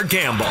J.R.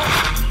 Gamble.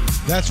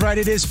 That's right.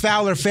 It is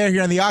Foul or Fair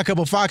here on the Odd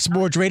Couple Fox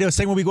Sports Radio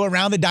segment. We go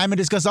around the diamond,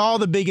 discuss all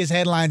the biggest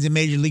headlines in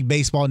Major League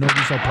Baseball, and do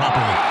so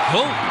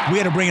properly. We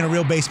had to bring in a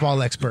real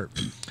baseball expert.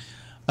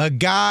 A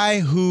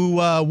guy who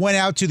went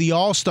out to the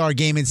All-Star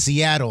game in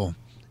Seattle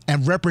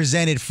and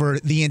represented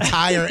for the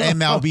entire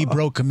MLB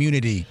Bro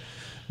community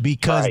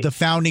because the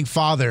founding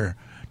father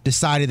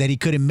decided that he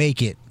couldn't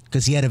make it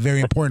because he had a very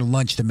important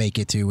lunch to make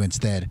it to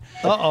instead.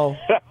 Uh-oh.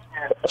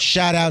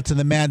 Shout out to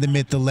the man, the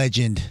myth, the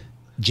legend,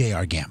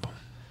 J.R. Gamble.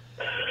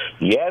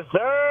 Yes,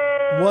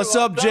 sir. What's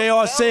up,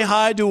 JR? Say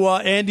hi to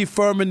Andy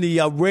Furman,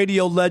 the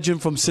radio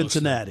legend from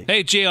Cincinnati.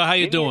 Hey, JR, how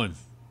you doing?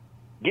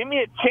 Give me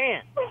a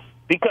chance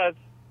because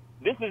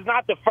this is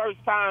not the first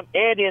time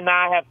Andy and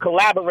I have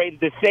collaborated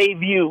to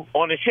save you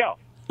on the show.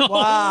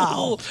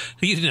 Wow.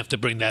 You didn't have to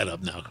bring that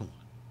up now. Come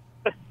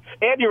on.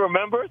 Andy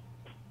remembers.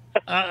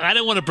 I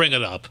didn't want to bring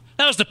it up.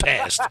 That was the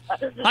past.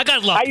 I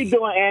got lucky. How you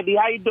doing, Andy?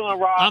 How you doing,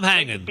 Rob? I'm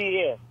hanging. Good to be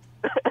here.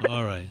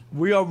 All right.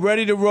 We are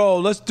ready to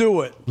roll. Let's do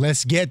it.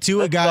 Let's get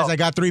to it, guys. I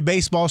got 3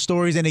 baseball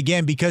stories. And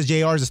again, because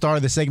JR is the star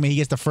of the segment, he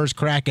gets the first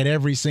crack at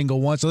every single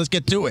one. So let's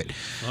get to it.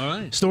 All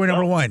right. Story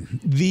number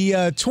 1.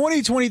 The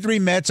 2023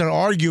 Mets are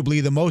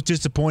arguably the most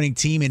disappointing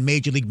team in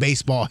Major League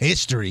Baseball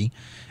history.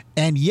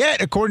 And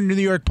yet, according to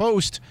the New York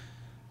Post,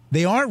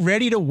 they aren't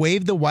ready to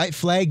wave the white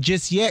flag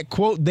just yet.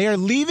 Quote, they are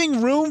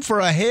leaving room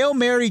for a Hail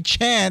Mary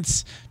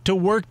chance to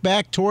work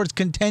back towards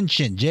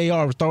contention. JR,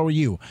 we'll start with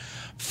you.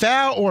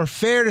 Foul or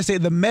fair to say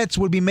the Mets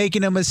would be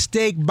making a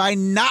mistake by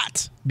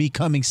not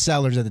becoming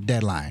sellers at the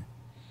deadline?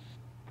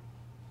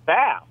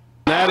 Foul.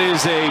 That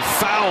is a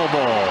foul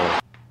ball.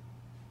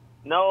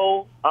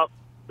 No,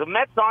 the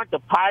Mets aren't the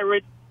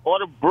Pirates or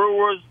the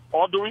Brewers,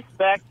 all due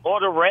respect, or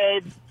the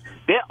Reds.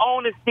 Their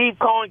owner, Steve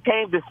Cohen,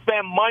 came to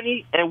spend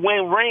money and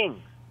win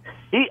rings.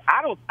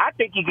 I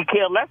think he could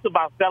care less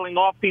about selling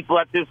off people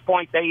at this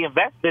point that he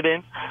invested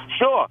in.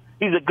 Sure,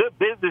 he's a good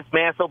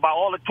businessman, so by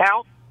all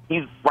accounts,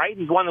 he's right.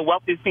 He's one of the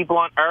wealthiest people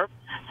on earth.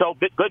 So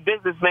good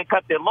businessmen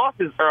cut their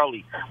losses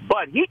early.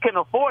 But he can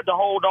afford to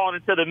hold on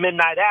until the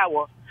midnight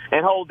hour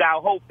and hold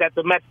out hope that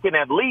the Mets can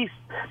at least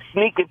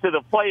sneak into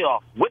the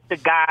playoffs with the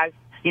guys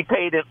he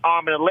paid an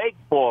arm and a leg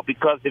for.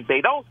 Because if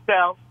they don't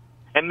sell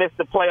and miss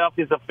the playoffs,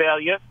 it's a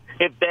failure.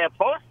 If they're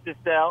forced to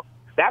sell,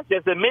 that's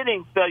just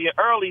admitting failure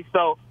early.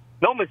 So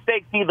no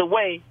mistakes either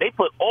way. They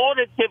put all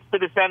the chips to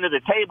the center of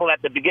the table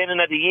at the beginning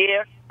of the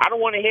year. I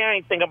don't want to hear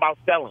anything about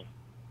selling.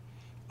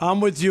 I'm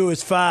with you.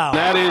 It's foul.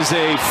 That is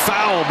a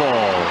foul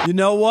ball. You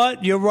know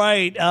what? You're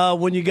right.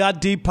 When you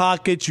got deep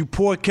pockets, you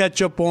pour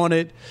ketchup on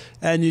it,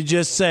 and you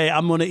just say,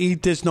 I'm going to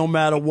eat this no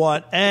matter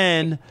what.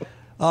 And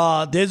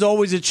there's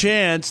always a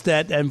chance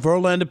that, and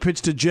Verlander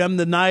pitched a gem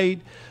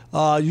tonight,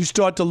 you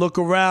start to look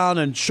around,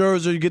 and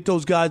Scherzer, you get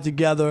those guys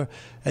together,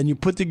 and you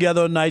put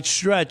together a nice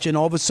stretch, and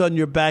all of a sudden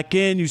you're back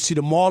in. You see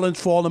the Marlins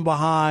falling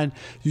behind.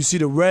 You see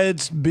the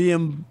Reds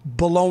being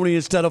bologna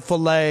instead of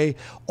filet.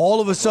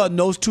 All of a sudden,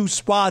 those two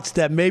spots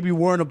that maybe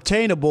weren't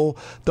obtainable,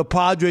 the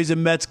Padres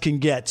and Mets can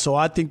get. So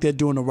I think they're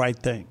doing the right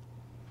thing.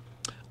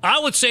 I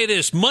would say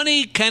this: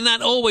 money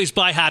cannot always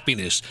buy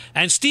happiness.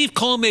 And Steve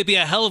Cohen may be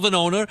a hell of an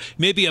owner,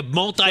 maybe a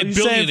multi-billionaire.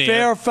 So you saying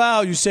fair or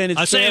foul? You saying it's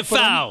I'm fair? saying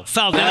foul.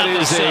 Foul. That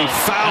is a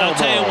foul. I'll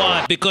tell you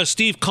why. Because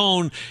Steve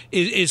Cohen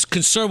is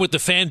concerned with the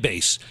fan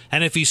base,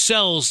 and if he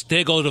sells,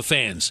 there go the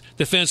fans.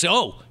 The fans say,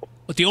 "Oh,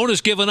 but the owner's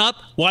given up.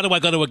 Why do I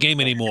go to a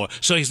game anymore?"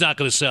 So he's not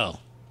going to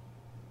sell.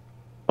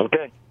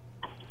 Okay.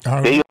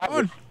 All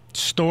right.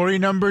 Story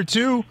number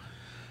 2.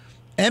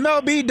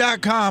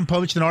 MLB.com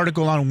published an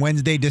article on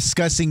Wednesday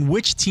discussing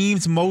which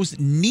teams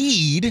most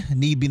need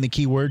being the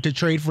key word, to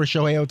trade for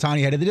Shohei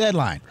Ohtani ahead of the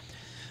deadline.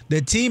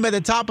 The team at the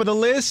top of the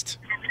list,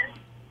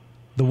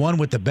 the one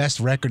with the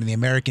best record in the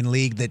American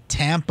League, the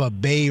Tampa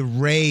Bay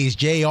Rays.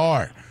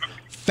 JR,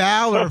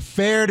 foul or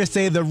fair to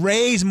say the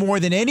Rays, more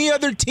than any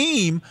other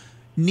team,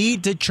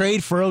 need to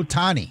trade for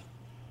Ohtani?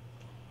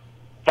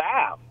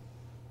 Foul.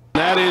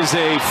 That is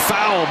a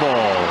foul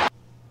ball.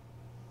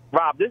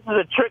 Rob, this is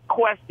a trick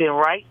question,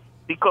 right?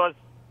 Because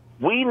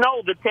we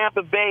know the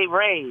Tampa Bay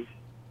Rays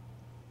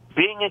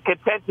being in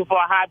contention for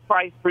a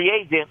high-priced free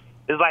agent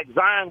is like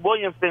Zion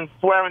Williamson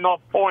swearing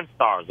off porn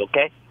stars,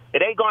 okay?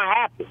 It ain't going to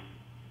happen.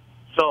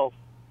 So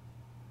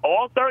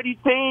all 30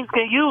 teams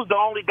can use the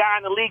only guy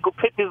in the league who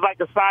pitches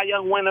like a Cy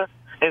Young winner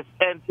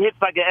and hits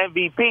like an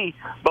MVP.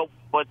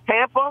 But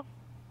Tampa,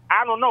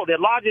 I don't know. Their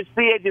largest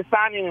free agent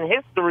signing in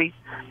history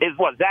is,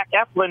 Zach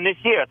Eflin this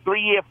year, a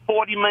 3-year,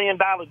 $40 million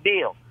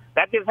deal.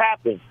 That just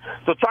happened.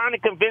 So trying to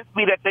convince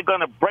me that they're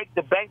going to break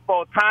the bank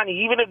for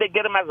Ohtani, even if they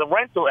get him as a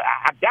rental,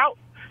 I doubt,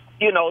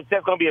 it's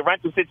just going to be a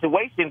rental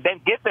situation.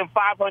 Then get them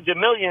 $500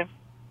 million.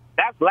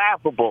 That's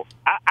laughable.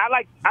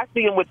 I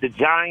see him with the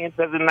Giants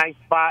as a nice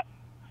spot.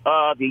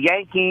 The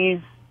Yankees,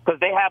 because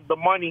they have the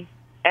money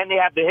and they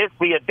have the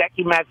history of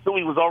Deki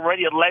Matsui, was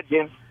already a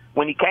legend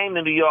when he came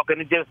to New York, and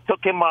it just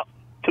took him up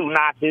 2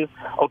 notches.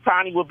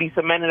 Ohtani would be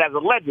cemented as a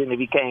legend if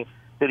he came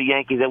to the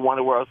Yankees and won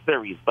the World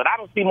Series. But I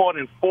don't see more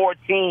than 4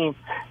 teams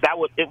that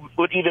would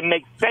even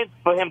make sense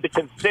for him to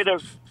consider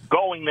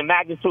going the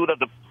magnitude of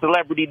the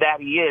celebrity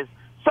that he is.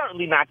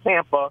 Certainly not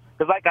Tampa,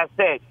 because like I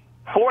said,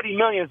 $40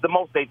 million is the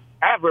most they've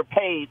ever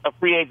paid a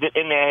free agent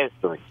in their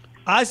history.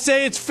 I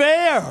say it's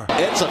fair.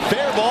 It's a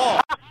fair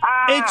ball.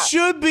 It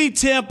should be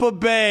Tampa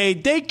Bay.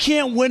 They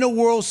can't win a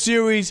World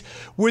Series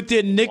with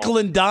their nickel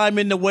and dime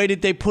the way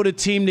that they put a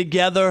team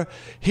together.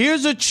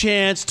 Here's a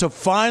chance to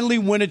finally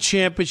win a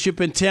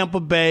championship in Tampa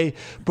Bay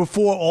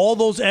before all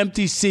those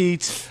empty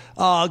seats.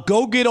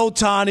 Go get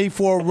Ohtani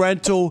for a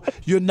rental.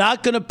 You're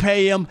not going to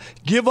pay him.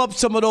 Give up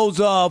some of those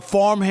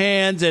farm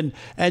hands and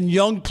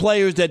young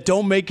players that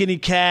don't make any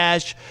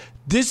cash.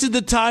 This is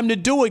the time to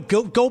do it.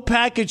 Go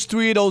package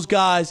 3 of those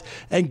guys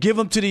and give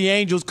them to the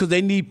Angels because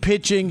they need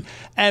pitching,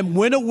 and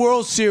win a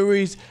World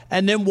Series,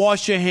 and then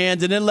wash your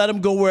hands and then let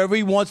him go wherever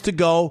he wants to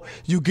go.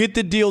 You get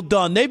the deal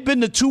done. They've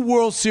been to 2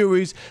 World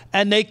Series,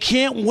 and they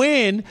can't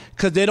win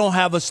because they don't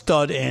have a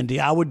stud, Andy.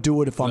 I would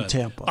do it if I'm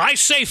Tampa. I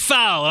say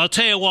foul. I'll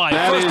tell you why.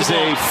 That is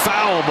a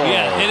foul ball.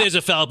 Yeah, it is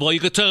a foul ball. You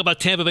can talk about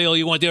Tampa Bay all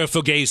you want. They're a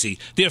Fugazi.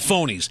 They're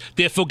phonies.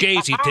 They're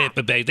Fugazi,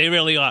 Tampa Bay. They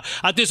really are.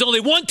 There's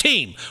only one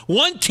team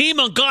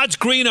on God's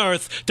green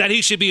earth that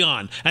he should be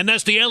on, and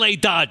that's the L.A.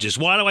 Dodgers.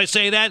 Why do I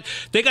say that?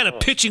 They got a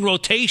pitching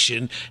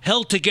rotation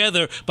held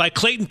together by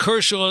Clayton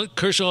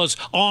Kershaw's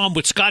arm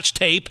with Scotch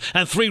tape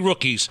and 3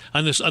 rookies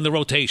on the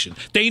rotation.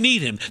 They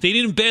need him. They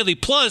need him badly.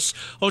 Plus,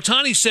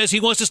 Ohtani says he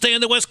wants to stay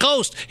on the West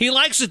Coast. He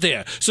likes it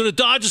there. So the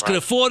Dodgers can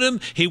afford him.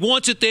 He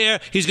wants it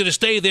there. He's going to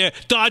stay there.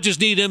 Dodgers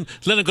need him.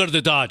 Let him go to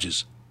the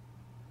Dodgers.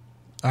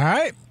 All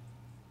right.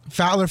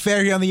 Fowler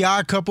Fair here on The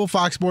Odd Couple,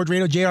 Fox Sports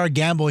Radio. J.R.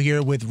 Gamble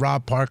here with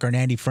Rob Parker and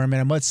Andy Furman.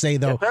 I must say,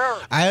 though,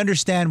 I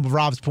understand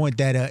Rob's point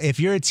that if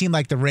you're a team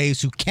like the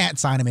Rays who can't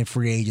sign him in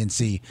free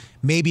agency,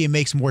 maybe it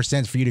makes more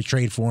sense for you to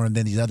trade for him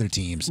than these other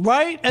teams.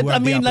 Right? Who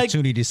have the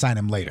opportunity to sign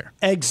him later.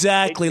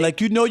 Exactly.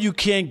 Like, you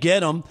can't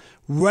get him.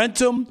 Rent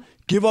him.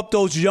 Give up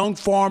those young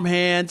farm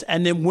hands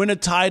and then win a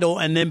title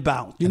and then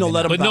bounce. Let him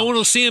bounce. But no one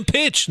will see him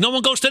pitch. No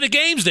one goes to the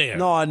games there.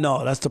 No, I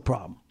know. That's the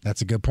problem.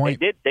 That's a good point.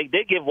 They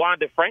did give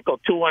Wander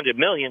Franco $200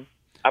 million.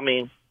 I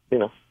mean,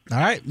 All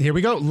right, here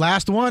we go.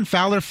 Last one,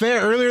 Fowler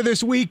Fair. Earlier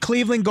this week,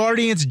 Cleveland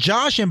Guardians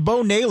Josh and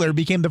Bo Naylor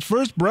became the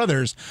first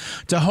brothers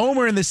to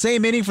homer in the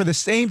same inning for the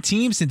same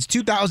team since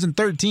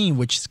 2013,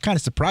 which is kind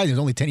of surprising. It was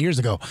only 10 years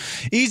ago.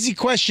 Easy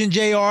question,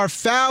 JR.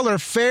 Fowler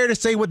Fair to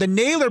say what the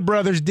Naylor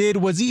brothers did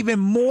was even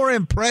more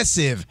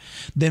impressive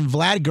than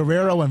Vlad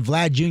Guerrero and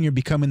Vlad Jr.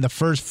 becoming the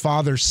first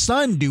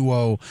father-son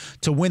duo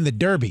to win the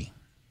Derby.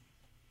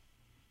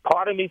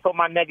 Pardon me for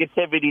my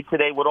negativity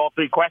today with all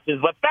three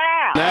questions, but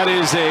foul! That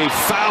is a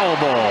foul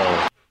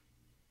ball.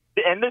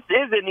 And this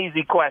is an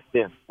easy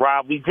question,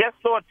 Rob. We just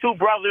saw two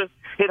brothers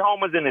hit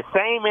homers in the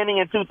same inning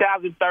in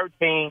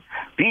 2013,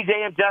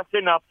 BJ and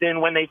Justin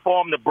Upton, when they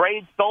formed the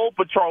Braves Soul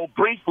Patrol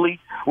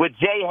briefly with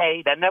Jay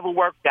Hay. That never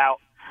worked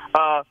out.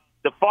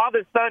 The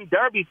father-son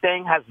derby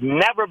thing has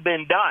never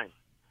been done.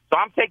 So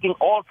I'm taking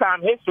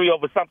all-time history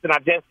over something I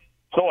just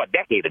saw a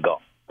decade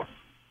ago.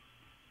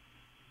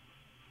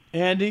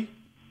 Andy?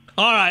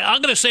 All right,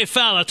 I'm going to say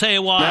foul. I'll tell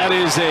you why. That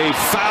is a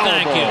foul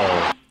Thank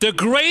ball. You. The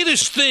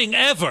greatest thing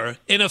ever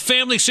in a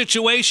family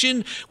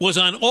situation was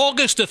on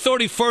August the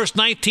 31st,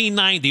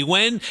 1990,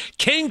 when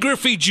Ken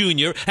Griffey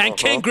Jr. and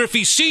Ken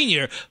Griffey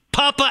Sr.,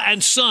 Papa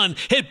and son,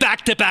 hit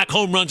back-to-back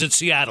home runs in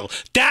Seattle.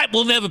 That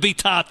will never be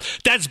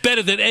topped. That's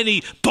better than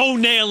any Bo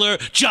Naylor,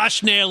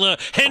 Josh Naylor,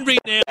 Henry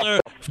Naylor,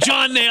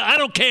 John Naylor. I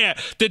don't care.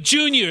 The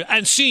junior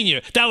and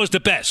senior, that was the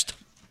best.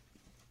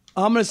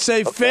 I'm going to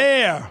say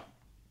fair.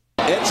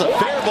 It's a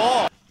fair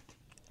ball.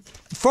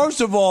 First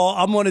of all,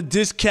 I'm going to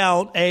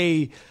discount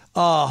a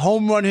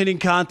home run hitting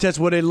contest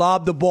where they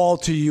lob the ball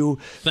to you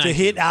to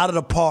hit out of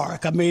the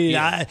park. I mean,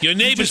 your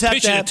neighbor's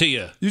pitching it to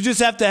you. You just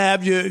have to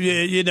have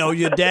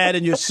your dad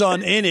and your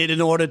son in it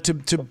in order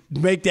to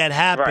make that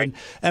happen. Right.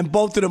 And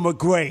both of them are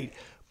great.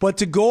 But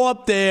to go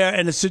up there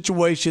in a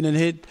situation and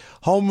hit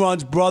home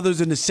runs, brothers,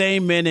 in the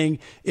same inning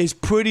is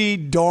pretty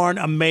darn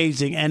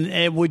amazing.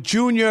 And with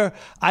Junior,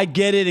 I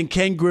get it, and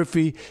Ken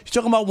Griffey. You're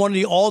talking about one of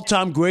the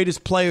all-time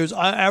greatest players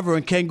ever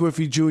in Ken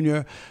Griffey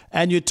Jr.,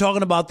 and you're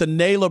talking about the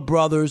Naylor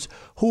brothers,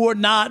 who are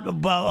not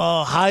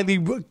highly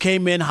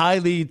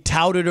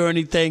touted or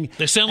anything.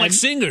 They sound like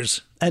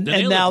singers. And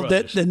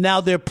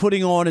now they're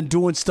putting on and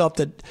doing stuff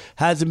that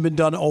hasn't been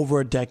done over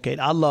a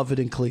decade. I love it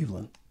in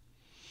Cleveland.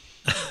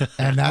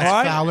 And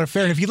that's Fowler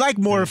Fair. And if you like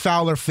more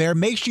Fowler Fair,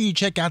 make sure you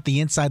check out the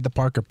Inside the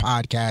Parker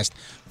podcast.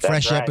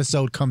 Fresh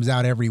episode comes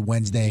out every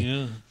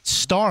Wednesday,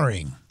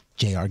 starring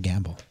J.R.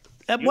 Gamble.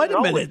 Wait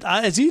a minute.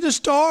 Is he the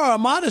star or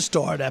am I the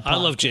star of that podcast?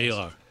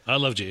 I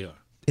love J.R.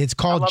 It's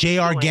called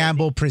J.R.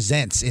 Gamble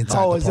Presents Inside the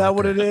Parker. Oh, is that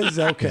what it is?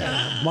 Okay.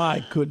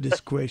 My goodness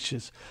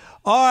gracious.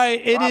 All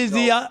right, it is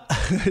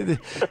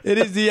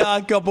the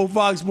Odd Couple,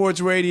 Fox Sports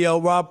Radio.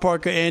 Rob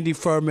Parker, Andy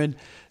Furman,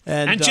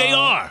 and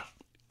J.R.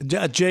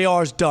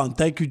 JR's done.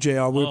 Thank you,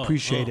 JR. We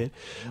appreciate it.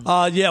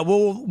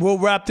 We'll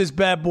wrap this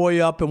bad boy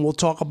up, and we'll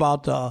talk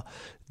about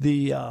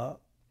the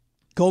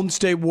Golden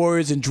State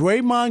Warriors and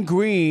Draymond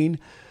Green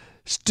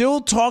still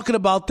talking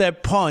about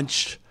that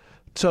punch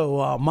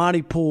to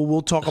Monty Poole.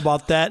 We'll talk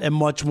about that and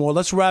much more.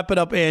 Let's wrap it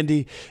up,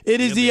 Andy.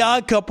 It is the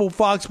Odd Couple,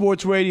 Fox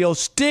Sports Radio.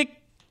 Stick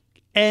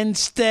and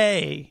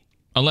stay.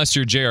 Unless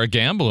you're J.R.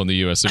 Gamble in the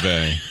US of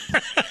A.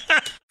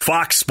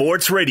 Fox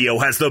Sports Radio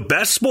has the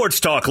best sports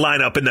talk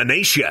lineup in the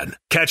nation.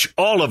 Catch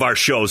all of our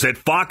shows at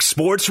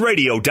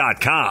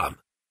foxsportsradio.com.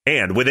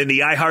 And within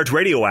the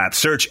iHeartRadio app,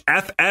 search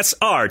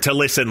FSR to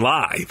listen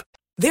live.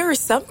 There are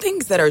some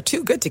things that are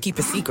too good to keep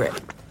a secret.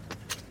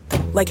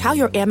 Like how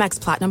your Amex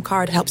Platinum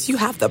card helps you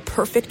have the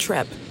perfect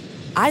trip.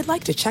 I'd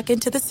like to check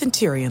into the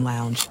Centurion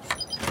Lounge.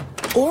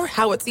 Or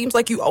how it seems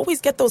like you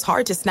always get those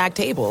hard-to-snag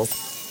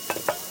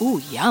tables. Ooh,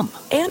 yum.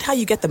 And how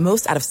you get the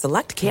most out of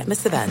select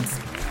can't-miss events.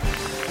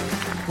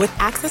 With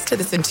access to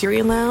the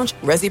Centurion Lounge,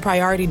 Resi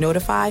Priority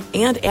Notify,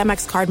 and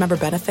Amex card member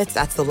benefits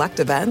at select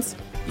events,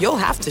 you'll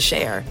have to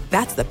share.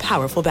 That's the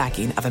powerful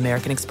backing of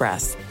American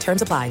Express.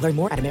 Terms apply. Learn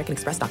more at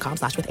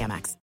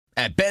americanexpress.com/withAmex.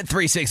 At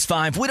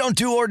Bet365, we don't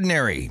do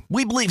ordinary.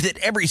 We believe that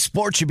every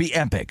sport should be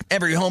epic.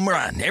 Every home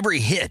run, every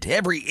hit,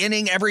 every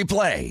inning, every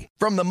play.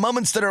 From the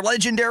moments that are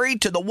legendary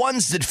to the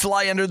ones that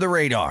fly under the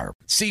radar.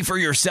 See for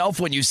yourself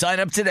when you sign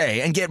up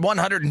today and get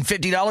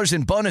 $150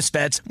 in bonus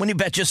bets when you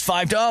bet just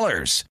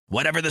 $5.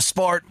 Whatever the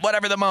sport,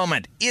 whatever the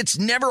moment, it's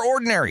never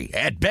ordinary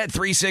at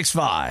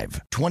Bet365.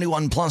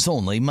 21 plus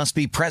only. Must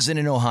be present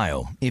in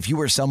Ohio. If you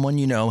or someone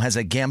you know has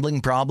a gambling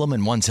problem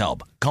and wants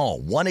help, call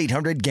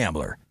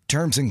 1-800-GAMBLER.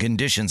 Terms and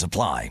conditions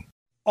apply.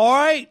 All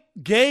right,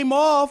 game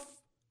off.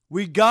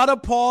 We got to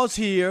pause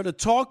here to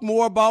talk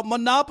more about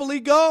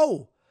Monopoly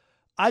Go.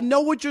 I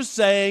know what you're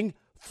saying.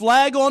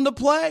 Flag on the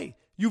play.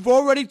 You've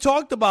already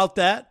talked about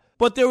that,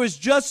 but there is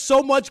just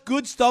so much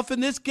good stuff in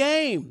this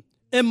game.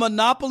 In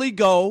Monopoly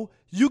Go,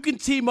 you can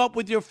team up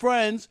with your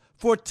friends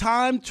for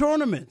timed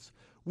tournaments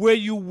where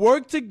you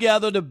work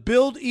together to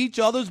build each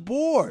other's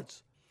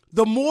boards.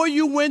 The more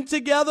you win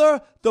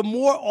together, the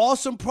more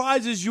awesome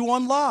prizes you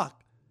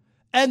unlock.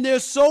 And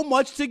there's so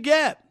much to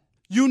get.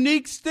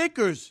 Unique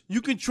stickers you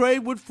can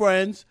trade with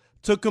friends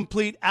to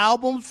complete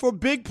albums for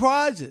big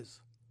prizes.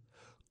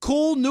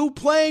 Cool new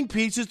playing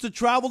pieces to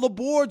travel the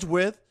boards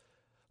with.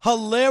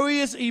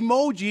 Hilarious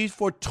emojis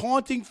for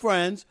taunting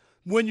friends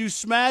when you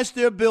smash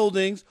their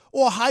buildings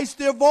or heist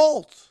their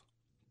vaults.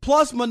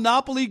 Plus,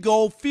 Monopoly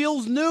Go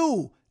feels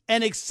new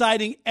and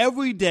exciting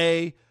every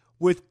day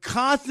with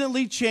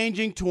constantly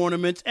changing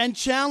tournaments and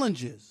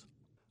challenges.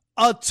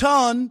 A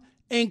ton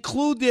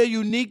include their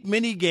unique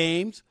mini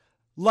games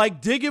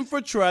like digging for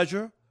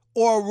treasure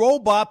or a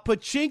robot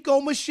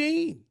pachinko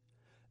machine.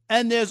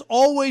 And there's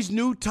always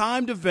new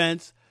timed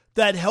events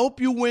that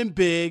help you win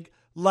big,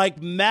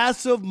 like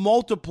massive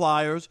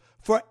multipliers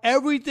for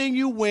everything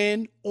you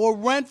win or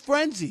rent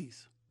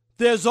frenzies.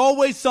 There's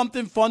always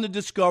something fun to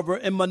discover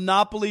in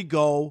Monopoly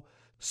Go,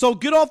 so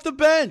get off the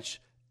bench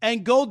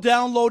and go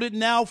download it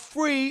now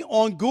free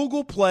on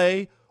Google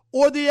Play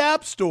or the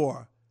App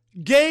Store.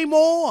 Game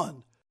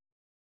on!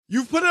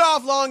 You've put it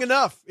off long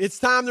enough. It's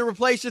time to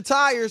replace your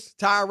tires.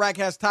 Tire Rack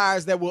has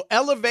tires that will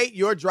elevate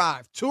your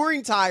drive.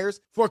 Touring tires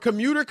for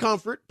commuter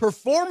comfort,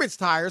 performance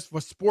tires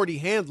for sporty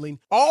handling,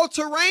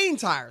 all-terrain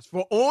tires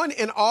for on-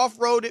 and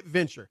off-road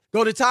adventure.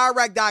 Go to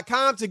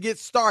TireRack.com to get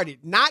started.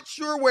 Not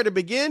sure where to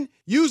begin?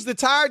 Use the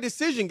Tire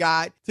Decision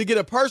Guide to get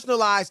a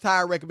personalized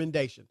tire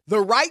recommendation.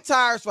 The right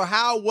tires for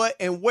how, what,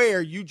 and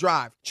where you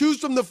drive. Choose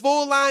from the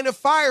full line of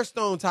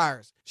Firestone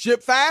tires.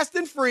 Ship fast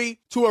and free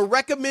to a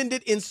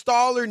recommended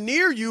installer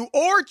near you,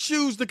 or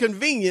choose the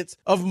convenience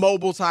of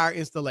mobile tire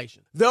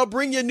installation. They'll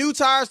bring your new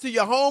tires to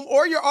your home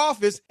or your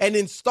office and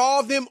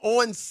install them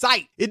on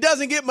site. It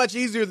doesn't get much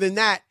easier than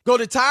that. Go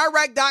to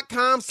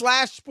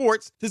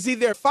TireRack.com/sports to see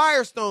their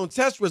Firestone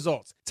test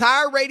results,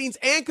 tire ratings,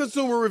 and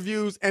consumer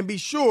reviews, and be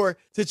sure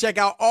to check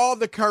out all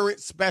the current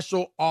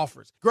special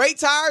offers. Great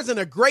tires and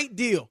a great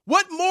deal.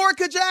 What more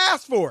could you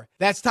ask for?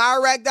 That's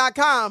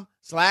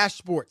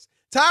TireRack.com/sports.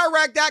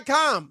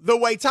 TireRack.com, the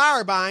way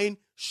tire buying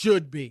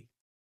should be.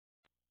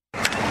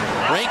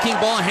 Ranking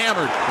ball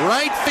hammered,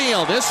 right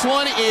field. This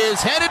one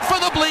is headed for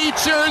the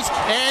bleachers,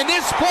 and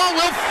this ball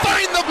will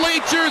find the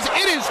bleachers.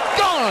 It is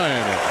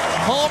gone.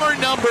 Homer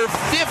number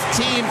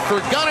 15 for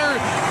Gunnar,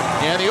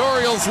 and the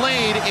Orioles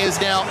lead is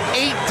now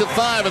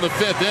 8-5 in the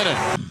fifth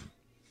inning.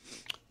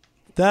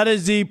 That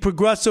is the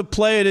Progressive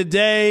Play of the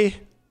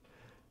Day.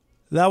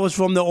 That was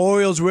from the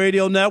Orioles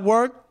Radio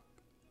Network.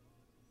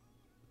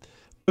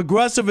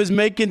 Progressive is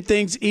making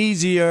things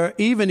easier,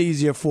 even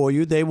easier for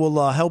you. They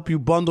will help you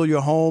bundle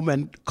your home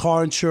and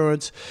car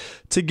insurance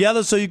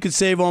together so you can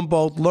save on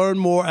both. Learn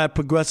more at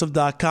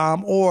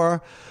Progressive.com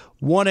or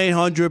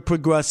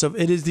 1-800-PROGRESSIVE.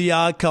 It is the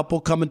Odd Couple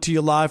coming to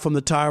you live from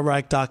the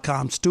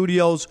TireRack.com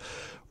studios.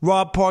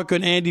 Rob Parker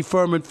and Andy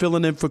Furman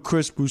filling in for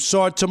Chris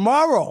Broussard.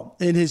 Tomorrow,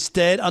 in his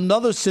stead,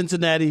 another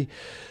Cincinnati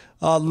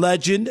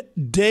legend,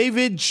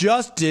 David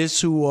Justice,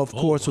 who, of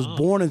course, was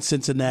born in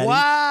Cincinnati.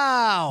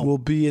 Wow. Will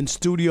be in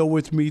studio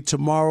with me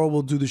tomorrow.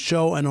 We'll do the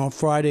show. And on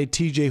Friday,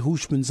 TJ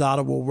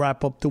Hushmanzada will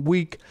wrap up the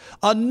week.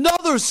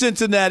 Another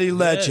Cincinnati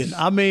legend. Yes.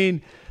 I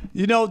mean,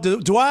 you know,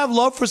 do I have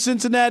love for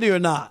Cincinnati or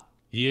not?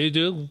 You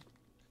do.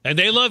 And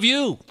they love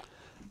you.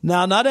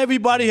 Now, not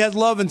everybody has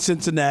love in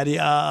Cincinnati.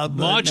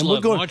 March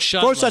love.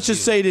 First, I should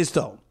say this,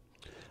 though.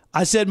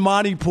 I said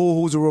Monty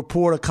Poole, who's a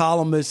reporter,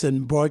 columnist,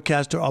 and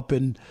broadcaster up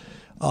in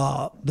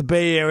the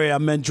Bay Area. I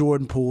meant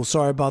Jordan Poole.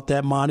 Sorry about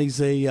that.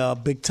 Monty's a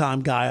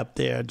big-time guy up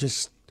there.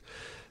 Just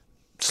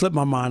slipped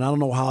my mind. I don't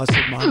know how I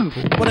said Monty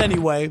Poole. But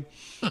anyway,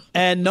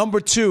 and number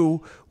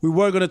two, we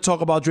were going to talk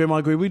about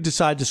Draymond Green. We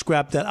decided to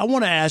scrap that. I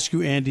want to ask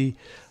you, Andy,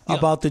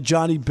 about the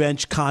Johnny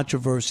Bench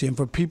controversy. And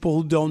for people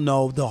who don't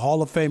know, the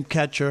Hall of Fame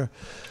catcher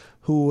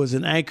who was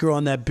an anchor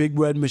on that Big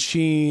Red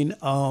Machine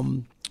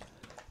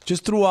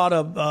just threw out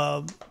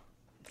a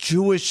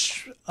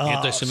Jewish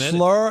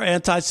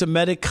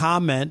anti-Semitic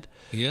comment.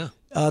 Yeah.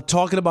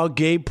 Talking about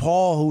Gabe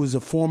Paul, who was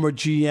a former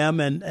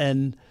GM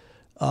and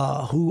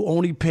who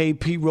only paid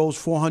Pete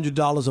Rose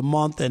 $400 a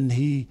month. And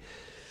he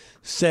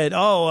said,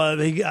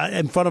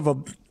 in front of a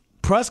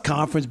press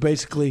conference,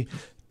 basically,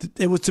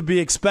 it was to be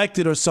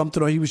expected or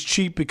something, or he was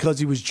cheap because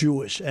he was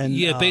Jewish. And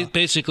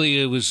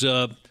basically it was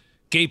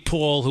Gabe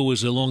Paul, who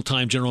was a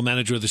longtime general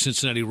manager of the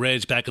Cincinnati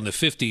Reds back in the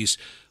 50s.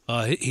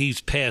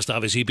 He's passed,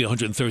 obviously, he'd be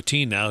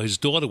 113 now. His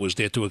daughter was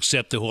there to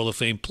accept the Hall of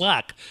Fame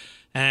plaque.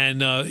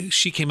 And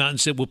she came out and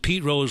said, well,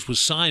 Pete Rose was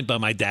signed by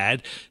my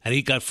dad, and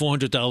he got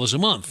 $400 a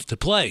month to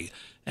play.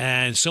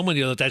 And someone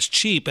yelled, that's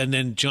cheap. And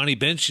then Johnny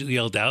Bench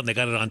yelled out, and they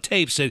got it on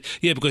tape, said,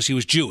 yeah, because he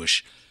was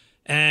Jewish.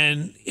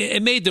 And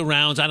it made the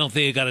rounds. I don't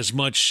think it got as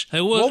much.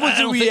 What was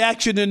the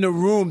reaction in the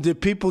room? Did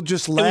people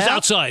just laugh? It was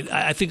outside.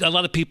 I think a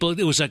lot of people,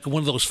 it was like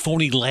one of those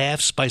phony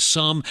laughs by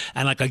some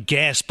and like a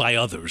gasp by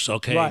others,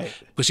 okay? Right.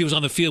 Because he was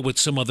on the field with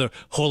some other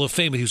Hall of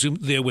Famers. He was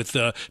there with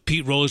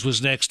Pete Rose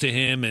was next to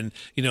him and,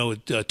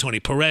 Tony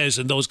Perez,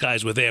 and those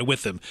guys were there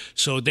with him.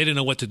 So they didn't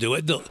know what to do.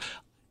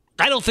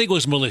 I don't think it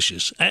was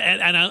malicious.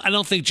 And I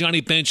don't think Johnny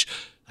Bench...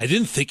 I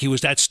didn't think he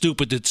was that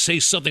stupid to say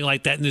something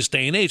like that in this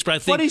day and age, but I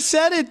think... But he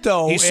said it,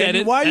 though. He said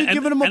it. Why are you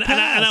giving him a pass?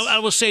 And I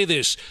will say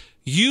this.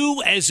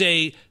 You, as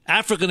a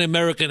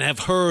African-American, have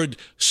heard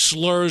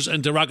slurs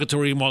and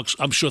derogatory remarks,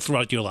 I'm sure,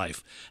 throughout your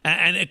life.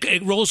 And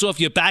it rolls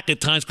off your back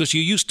at times because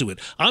you're used to it.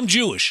 I'm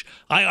Jewish.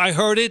 I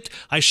heard it.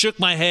 I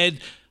shook my head.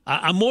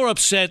 I'm more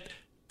upset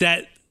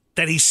that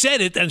he said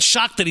it and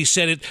shocked that he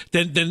said it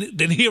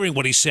than hearing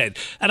what he said.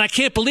 And I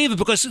can't believe it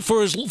because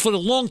for a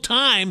long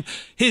time,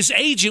 his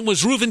agent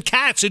was Reuven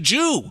Katz, a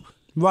Jew.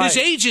 Right. His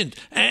agent,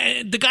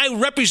 the guy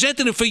who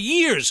represented him for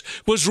years,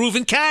 was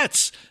Reuven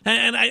Katz.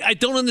 And I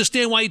don't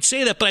understand why he'd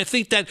say that, but I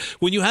think that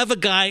when you have a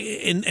guy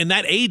in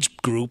that age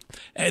group,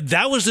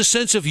 that was the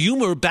sense of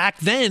humor back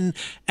then,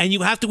 and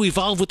you have to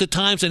evolve with the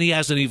times, and he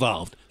hasn't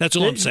evolved. That's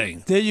all I'm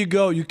saying. There you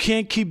go. You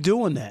can't keep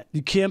doing that.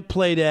 You can't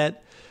play that.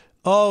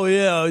 Oh,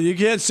 yeah, you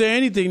can't say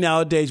anything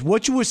nowadays.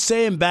 What you were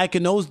saying back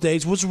in those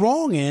days was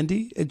wrong,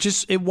 Andy.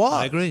 It was.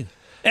 I agree.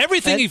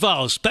 Everything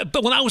evolves.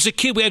 But when I was a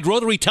kid, we had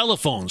rotary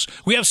telephones.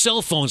 We have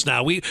cell phones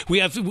now. We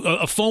have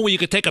a phone where you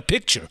could take a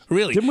picture.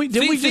 Really. Didn't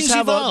we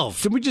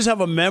just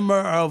have a member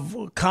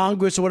of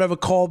Congress or whatever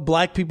called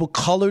black people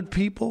colored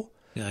people?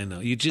 Yeah, I know.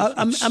 You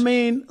just. I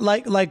mean,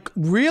 like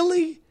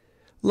really?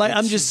 Like,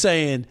 I'm just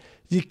saying.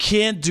 You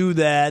can't do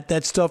that.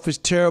 That stuff is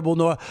terrible.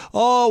 No,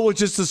 it's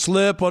just a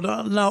slip. Or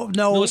no,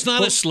 it's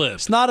not a slip.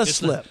 It's not a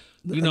slip.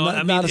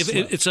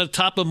 If it's a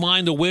top of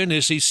mind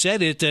awareness. He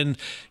said it, and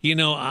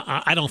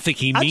I don't think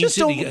he means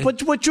it.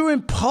 But you're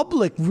in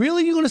public.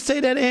 Really, you're going to say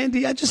that,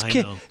 Andy? I just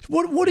can't.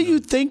 What are you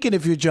thinking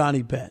if you're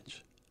Johnny Bench?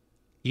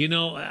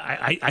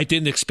 I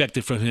didn't expect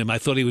it from him. I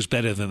thought he was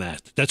better than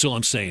that. That's all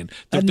I'm saying.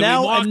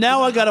 Now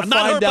I got to find out. I'm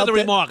not hurt by the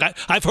remark.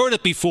 I've heard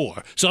it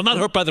before, so I'm not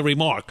hurt by the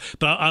remark.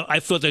 But I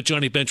thought that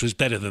Johnny Bench was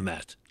better than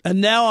that.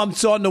 And now I'm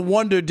starting to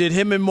wonder: did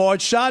him and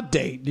Marge Schott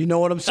date? You know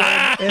what I'm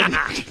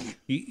saying?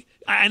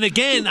 And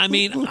again, I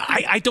mean,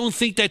 I don't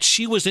think that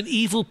she was an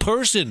evil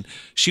person.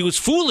 She was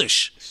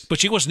foolish, but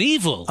she wasn't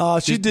evil.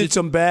 She did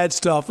some bad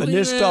stuff, and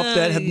there's stuff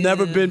that have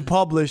never been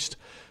published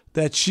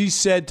that she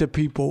said to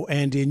people,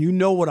 Andy, and you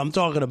know what I'm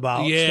talking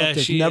about. Yeah, stuff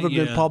that's never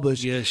been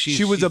published. Yeah,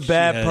 she was a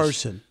bad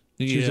person.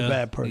 She was a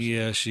bad person.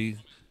 Yeah,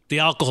 the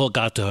alcohol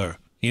got to her.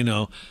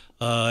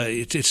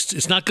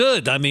 It's not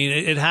good. I mean,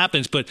 it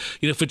happens, but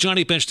for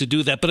Johnny Bench to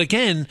do that. But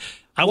again,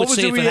 what was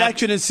the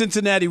reaction in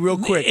Cincinnati, real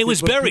quick? It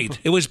was buried.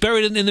 It was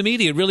buried in the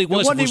media. It really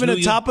was. It wasn't even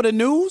the top of the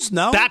news.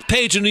 No, back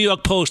page of New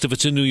York Post if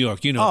it's in New York.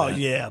 Oh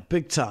yeah,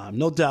 big time,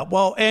 no doubt.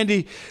 Well,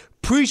 Andy.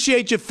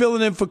 Appreciate you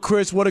filling in for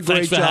Chris. What a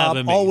great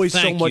job. Always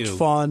so much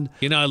fun.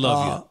 I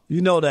love you.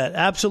 You know that.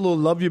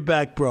 Absolutely. Love you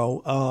back,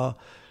 bro.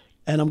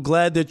 And I'm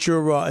glad that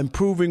you're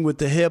improving with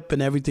the hip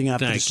and everything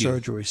after the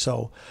surgery.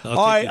 So, all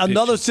right,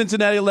 another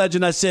Cincinnati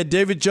legend. I said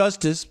David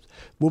Justice.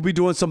 We'll be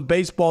doing some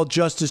baseball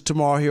justice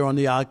tomorrow here on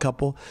The Odd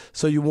Couple.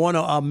 So you want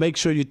to make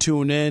sure you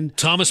tune in.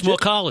 Thomas More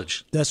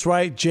College. That's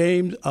right.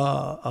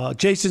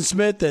 Jason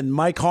Smith and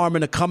Mike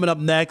Harmon are coming up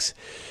next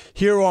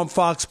here on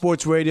Fox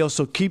Sports Radio.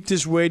 So keep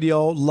this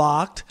radio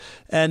locked.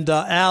 And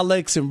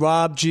Alex and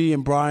Rob G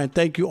and Brian,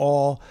 thank you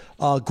all.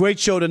 Great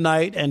show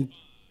tonight. And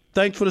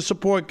thanks for the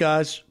support,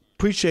 guys.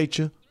 Appreciate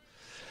you.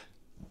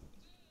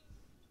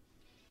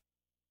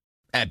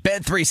 At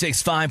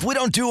Bet365, we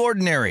don't do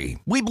ordinary.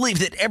 We believe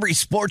that every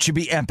sport should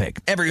be epic.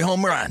 Every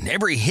home run,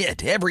 every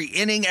hit, every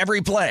inning, every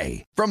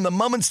play. From the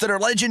moments that are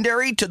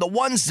legendary to the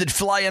ones that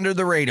fly under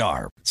the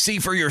radar. See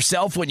for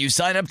yourself when you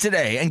sign up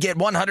today and get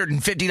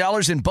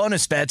 $150 in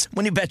bonus bets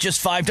when you bet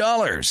just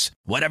 $5.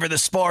 Whatever the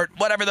sport,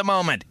 whatever the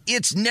moment,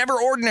 it's never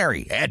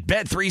ordinary at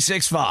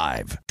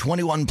Bet365.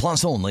 21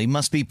 plus only.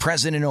 Must be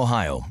present in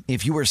Ohio.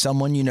 If you or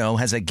someone you know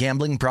has a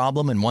gambling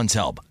problem and wants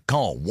help,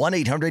 call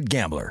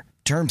 1-800-GAMBLER.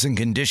 Terms and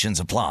conditions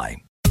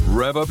apply.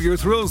 Rev up your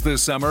thrills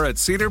this summer at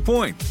Cedar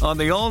Point on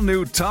the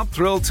all-new Top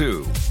Thrill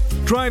 2.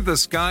 Drive the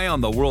sky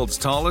on the world's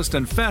tallest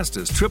and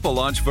fastest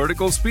triple-launch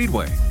vertical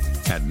speedway.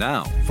 And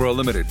now, for a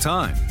limited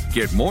time,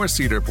 get more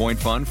Cedar Point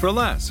fun for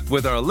less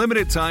with our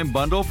limited-time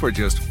bundle for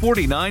just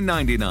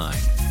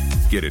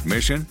 $49.99. Get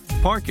admission,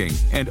 parking,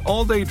 and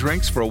all-day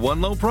drinks for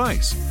one low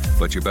price.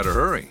 But you better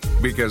hurry,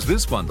 because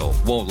this bundle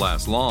won't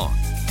last long.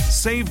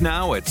 Save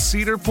now at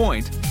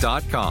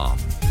cedarpoint.com.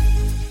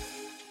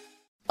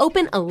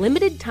 Open a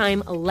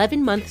limited-time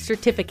 11-month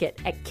certificate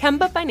at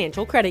Kemba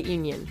Financial Credit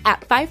Union.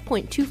 At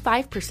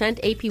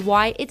 5.25%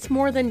 APY, it's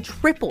more than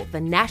triple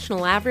the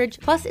national average,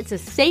 plus it's a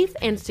safe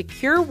and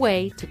secure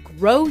way to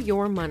grow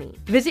your money.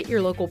 Visit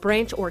your local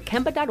branch or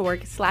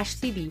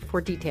kemba.org/CD for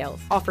details.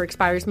 Offer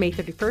expires May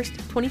 31st,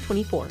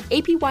 2024.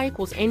 APY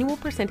equals annual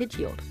percentage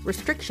yield.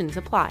 Restrictions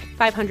apply.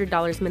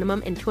 $500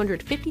 minimum and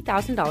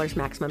 $250,000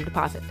 maximum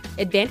deposit.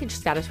 Advantage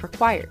status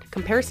required.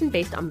 Comparison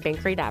based on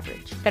bank rate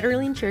average.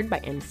 Federally insured by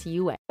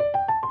NCUA.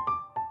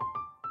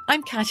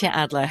 I'm Katya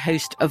Adler,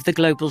 host of The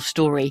Global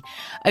Story.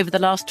 Over the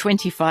last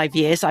 25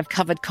 years, I've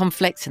covered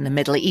conflicts in the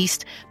Middle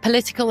East,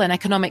 political and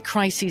economic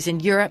crises in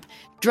Europe,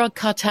 drug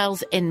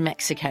cartels in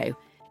Mexico.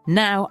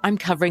 Now I'm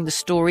covering the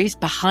stories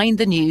behind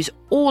the news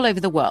all over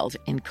the world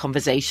in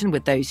conversation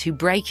with those who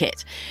break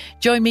it.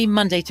 Join me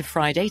Monday to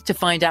Friday to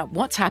find out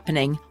what's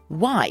happening,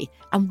 why,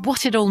 and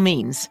what it all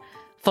means.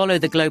 Follow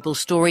The Global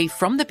Story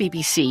from the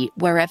BBC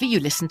wherever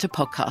you listen to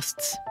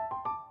podcasts.